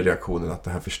ju det bli reaktionen att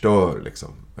det här förstör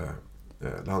liksom,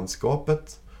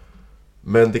 landskapet.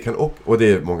 Men det kan och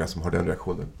det är många som har den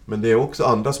reaktionen. Men det är också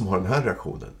andra som har den här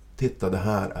reaktionen. Titta, det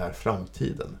här är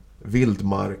framtiden.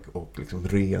 Vildmark och liksom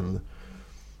ren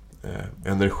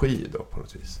energi då på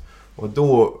något vis. Och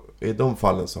då, i de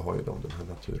fallen så har ju de den här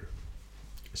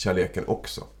naturkärleken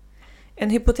också. En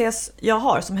hypotes jag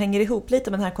har som hänger ihop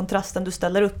lite med den här kontrasten du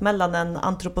ställer upp mellan en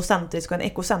antropocentrisk och en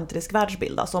ekocentrisk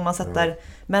världsbild. Alltså om man sätter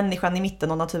människan i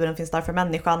mitten och naturen finns där för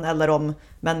människan, eller om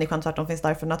människan tvärtom finns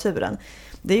där för naturen.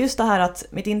 Det är just det här att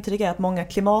mitt intryck är att många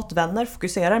klimatvänner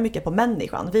fokuserar mycket på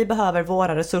människan. Vi behöver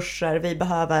våra resurser, vi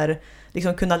behöver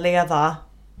liksom kunna leva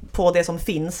på det som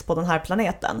finns på den här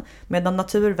planeten. Medan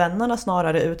naturvännerna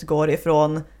snarare utgår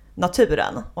ifrån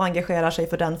naturen och engagerar sig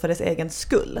för den för dess egen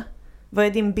skull. Vad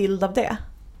är din bild av det?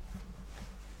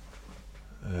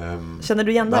 Känner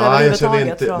du igen det här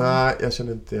överhuvudtaget? Nej, jag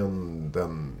känner inte igen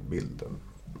den bilden.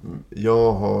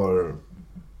 Jag har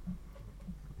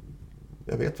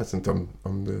jag vet faktiskt inte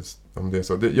om det är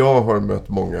så. Jag har mött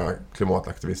många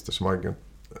klimataktivister som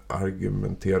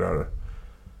argumenterar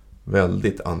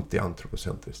väldigt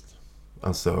anti-antropocentriskt.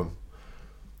 Alltså,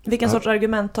 vilken sorts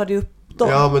argument tar du upp då?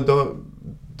 Ja, men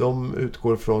de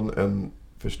utgår från en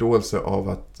förståelse av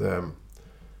att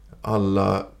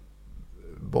alla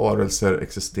varelser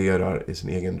existerar i sin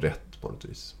egen rätt på något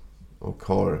vis. Och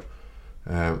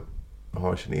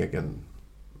har sin egen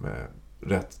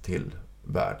rätt till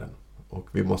världen. Och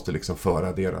vi måste liksom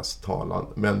föra deras talan.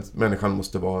 Men människan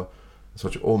måste vara en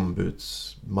sorts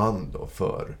ombudsman då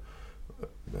för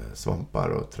svampar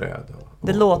och träd.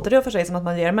 Det låter ju för sig som att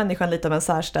man ger människan lite av en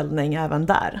särställning även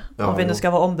där. Ja, om vi nu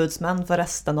ska vara ombudsmän för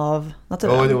resten av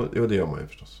naturen. Ja, jo, det gör man ju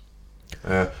förstås.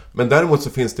 Men däremot så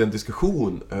finns det en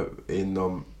diskussion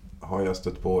har jag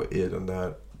stött på i den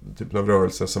där typen av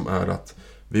rörelser som är att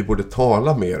vi borde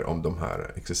tala mer om de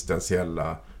här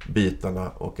existentiella bitarna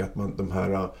och att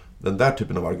den där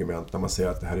typen av argument när man säger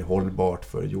att det här är hållbart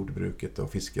för jordbruket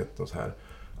och fisket och så här,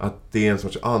 att det är en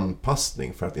sorts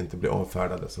anpassning för att inte bli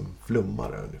avfärdade som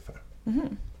flummare ungefär.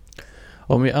 Mm.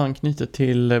 Om vi anknyter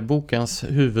till bokens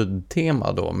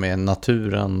huvudtema då med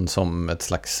naturen som ett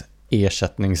slags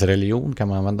ersättningsreligion, kan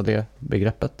man använda det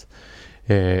begreppet.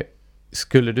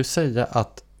 Skulle du säga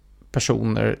att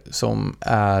personer som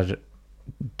är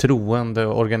troende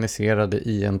och organiserade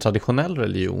i en traditionell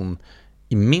religion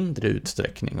i mindre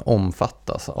utsträckning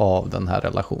omfattas av den här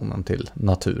relationen till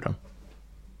naturen?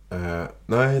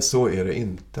 Nej, så är det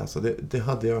inte. Alltså det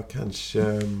hade jag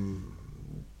kanske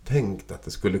tänkt att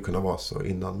det skulle kunna vara så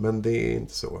innan, men det är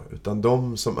inte så. Utan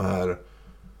de som är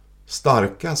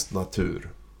starkast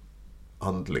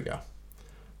naturandliga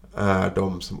är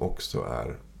de som också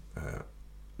är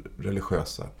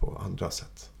religiösa på andra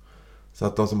sätt. Så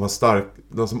att de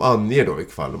som anger då i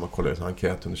fall, om man kollar i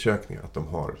enkätundersökningar, att de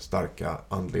har starka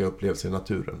andliga upplevelser i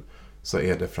naturen, så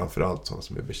är det framförallt sådana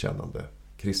som är bekännande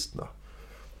kristna.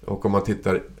 Och om man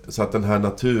tittar, så att den här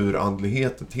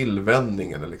naturandligheten,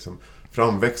 tillvänningen, liksom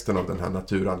framväxten av den här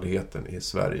naturandligheten i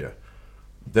Sverige,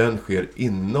 den sker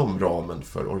inom ramen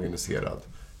för organiserad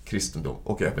kristendom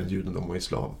och även judendom och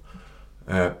islam.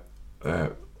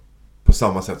 På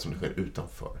samma sätt som det sker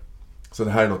utanför. Så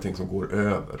det här är någonting som går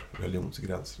över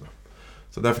religionsgränserna.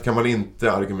 Så därför kan man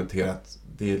inte argumentera att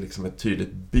det är liksom ett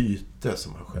tydligt byte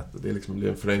som har skett. Det är liksom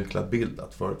en förenklad bild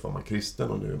att förut var man kristen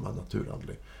och nu är man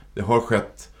naturandlig. Det har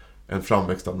skett en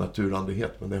framväxt av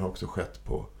naturandlighet, men det har också skett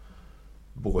på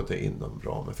både inom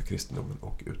ramen för kristendomen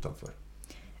och utanför.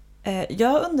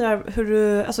 Jag undrar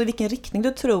i vilken riktning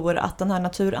du tror att den här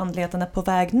naturandligheten är på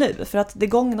väg nu. För att det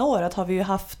gångna året har vi ju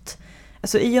haft,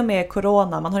 i och med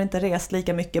corona, man har inte rest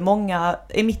lika mycket. Många,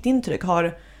 i mitt intryck,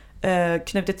 har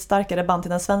knutit starkare band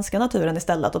till den svenska naturen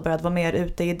istället och börjat vara mer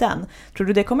ute i den. Tror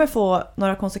du det kommer få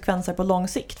några konsekvenser på lång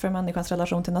sikt för människans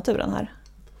relation till naturen här?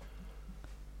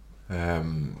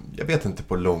 Jag vet inte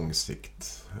på lång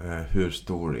sikt hur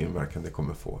stor inverkan det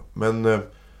kommer få. Men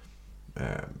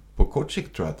på kort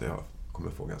sikt tror jag att det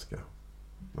kommer få ganska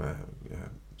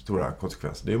stora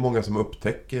konsekvenser. Det är många som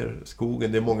upptäcker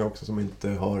skogen. Det är många också som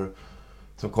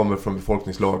kommer från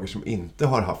befolkningslager som inte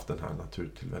har haft den här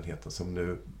naturtillvänligheten, som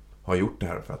nu har gjort det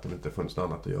här för att det inte funnits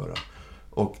något annat att göra.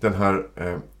 Och den här,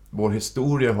 vår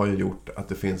historia har ju gjort att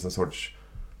det finns en sorts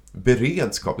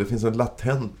beredskap. Det finns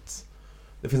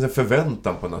en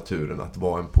förväntan på naturen att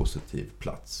vara en positiv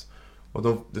plats.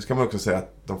 Och det ska man också säga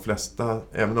att de flesta,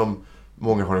 även om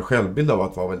många har en självbild av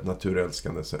att vara väldigt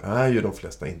naturälskande, så är ju de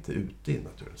flesta inte ute i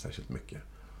naturen särskilt mycket.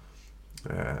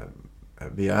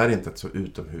 Vi är inte ett så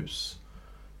utomhus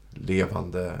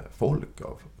levande folk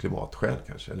av klimatskäl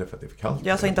kanske, eller för att det är för kallt.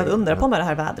 Jag sa inte att undra på med det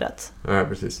här vädret. Nej,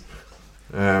 precis.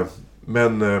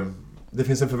 Men det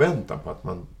finns en förväntan på att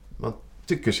man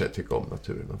tycker om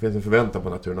naturen. Det finns en förväntan på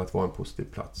naturen att vara en positiv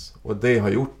plats. Och det har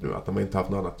gjort nu att om man inte haft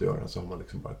något annat att göra, så har man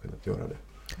liksom bara kunnat göra det.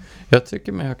 Jag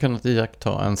tycker mig ha kunnat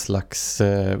iaktta en slags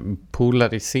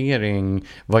polarisering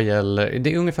vad gäller,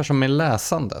 det är ungefär som med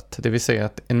läsandet. Det vill säga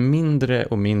att en mindre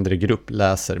och mindre grupp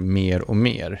läser mer och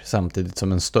mer, samtidigt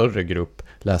som en större grupp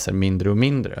läser mindre och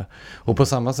mindre. Och på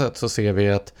samma sätt så ser vi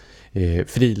att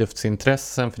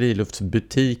friluftsintressen,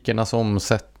 friluftsbutikernas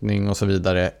omsättning och så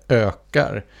vidare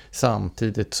ökar,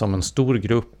 samtidigt som en stor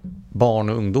grupp barn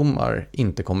och ungdomar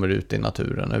inte kommer ut i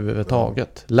naturen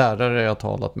överhuvudtaget. Lärare jag har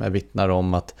talat med vittnar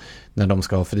om att när de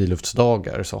ska ha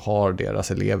friluftsdagar så har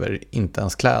deras elever inte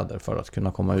ens kläder för att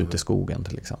kunna komma ut i skogen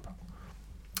till exempel.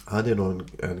 Ja, det är nog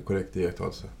en korrekt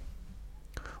iakttagelse.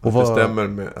 Och det stämmer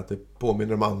med att det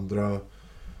påminner om andra.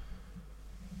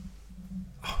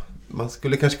 Man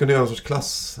skulle kanske kunna göra en sorts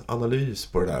klassanalys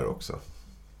på det där också.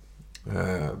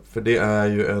 För det är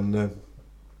ju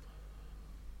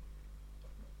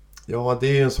Ja,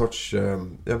 det är en sorts...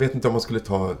 jag vet inte om man skulle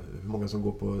ta hur många som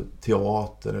går på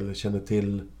teater eller känner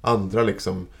till andra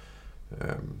liksom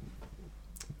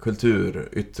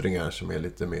kulturyttringar som är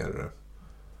lite mer...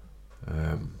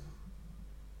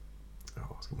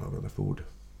 vad ska man använda för ord?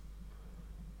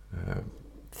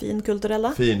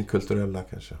 Finkulturella? Finkulturella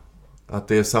kanske. Att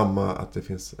det är samma, att det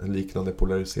finns en liknande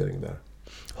polarisering där.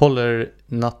 Håller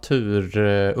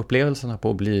naturupplevelserna på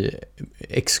att bli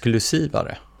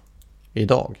exklusivare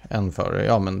idag än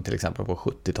för, men till exempel på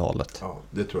 70-talet? Ja,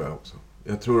 det tror jag också.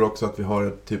 Jag tror också att vi har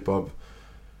ett typ av...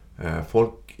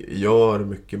 folk gör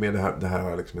mycket mer, det här har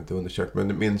jag liksom inte undersökt,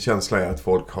 men min känsla är att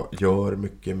folk gör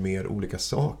mycket mer olika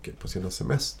saker på sina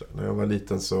semester. När jag var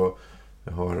liten så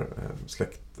jag har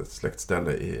ett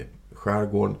släktställe i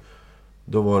skärgården.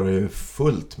 Då var det ju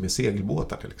fullt med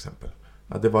segelbåtar till exempel.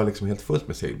 Ja, det var liksom helt fullt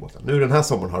med segelbåtar. Nu den här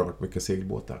sommaren har det varit mycket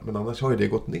segelbåtar, men annars har ju det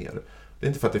gått ner. Det är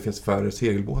inte för att det finns färre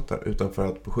segelbåtar, utan för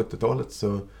att på 70-talet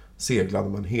så seglade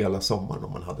man hela sommaren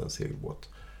om man hade en segelbåt.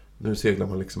 Nu seglar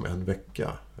man liksom en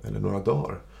vecka eller några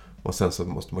dagar. Och sen så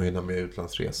måste man hinna med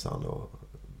utlandsresan och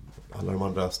alla de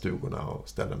andra stugorna och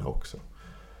ställena också.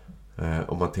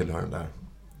 Om man tillhör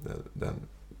den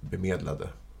bemedlade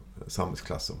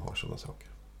samhällsklass som har sådana saker.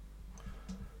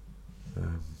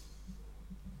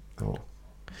 Ja.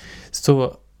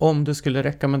 Så om du skulle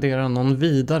rekommendera någon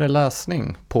vidare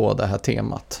läsning på det här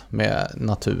temat med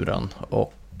naturen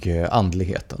och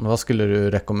andligheten, vad skulle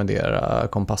du rekommendera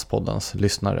Kompasspoddens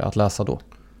lyssnare att läsa då?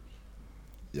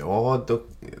 Ja,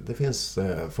 det finns...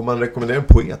 Får man rekommendera en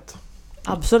poet?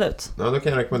 Absolut. Ja, då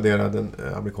kan jag rekommendera den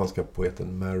amerikanska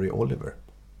poeten Mary Oliver.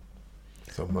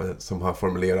 Som har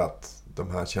formulerat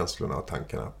de här känslorna och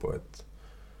tankarna på ett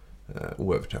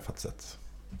oöverträffat sätt.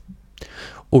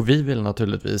 Och vi vill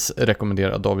naturligtvis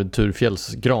rekommendera David Thurfjells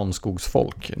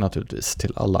Granskogsfolk naturligtvis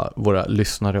till alla våra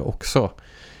lyssnare också.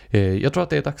 Jag tror att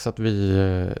det är dags att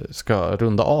vi ska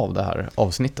runda av det här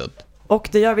avsnittet. Och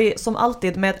det gör vi som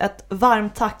alltid med ett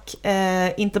varmt tack,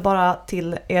 inte bara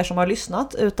till er som har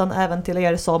lyssnat utan även till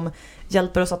er som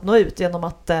hjälper oss att nå ut genom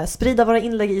att sprida våra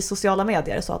inlägg i sociala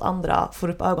medier så att andra får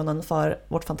upp ögonen för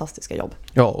vårt fantastiska jobb.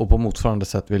 Ja, och på motsvarande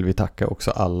sätt vill vi tacka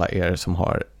också alla er som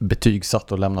har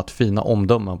betygsatt och lämnat fina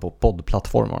omdömen på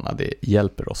poddplattformarna. Det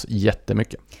hjälper oss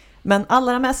jättemycket. Men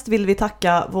allra mest vill vi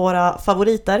tacka våra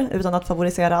favoriter, utan att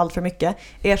favorisera allt för mycket,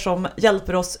 er som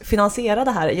hjälper oss finansiera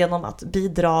det här genom att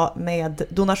bidra med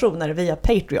donationer via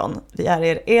Patreon. Vi är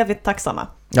er evigt tacksamma.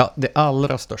 Ja, det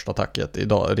allra största tacket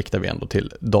idag riktar vi ändå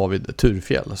till David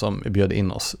Thurfjell som bjöd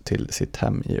in oss till sitt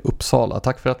hem i Uppsala.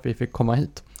 Tack för att vi fick komma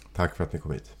hit. Tack för att ni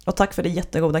kom hit. Och tack för det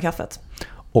jättegoda kaffet.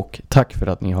 Och tack för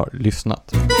att ni har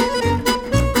lyssnat.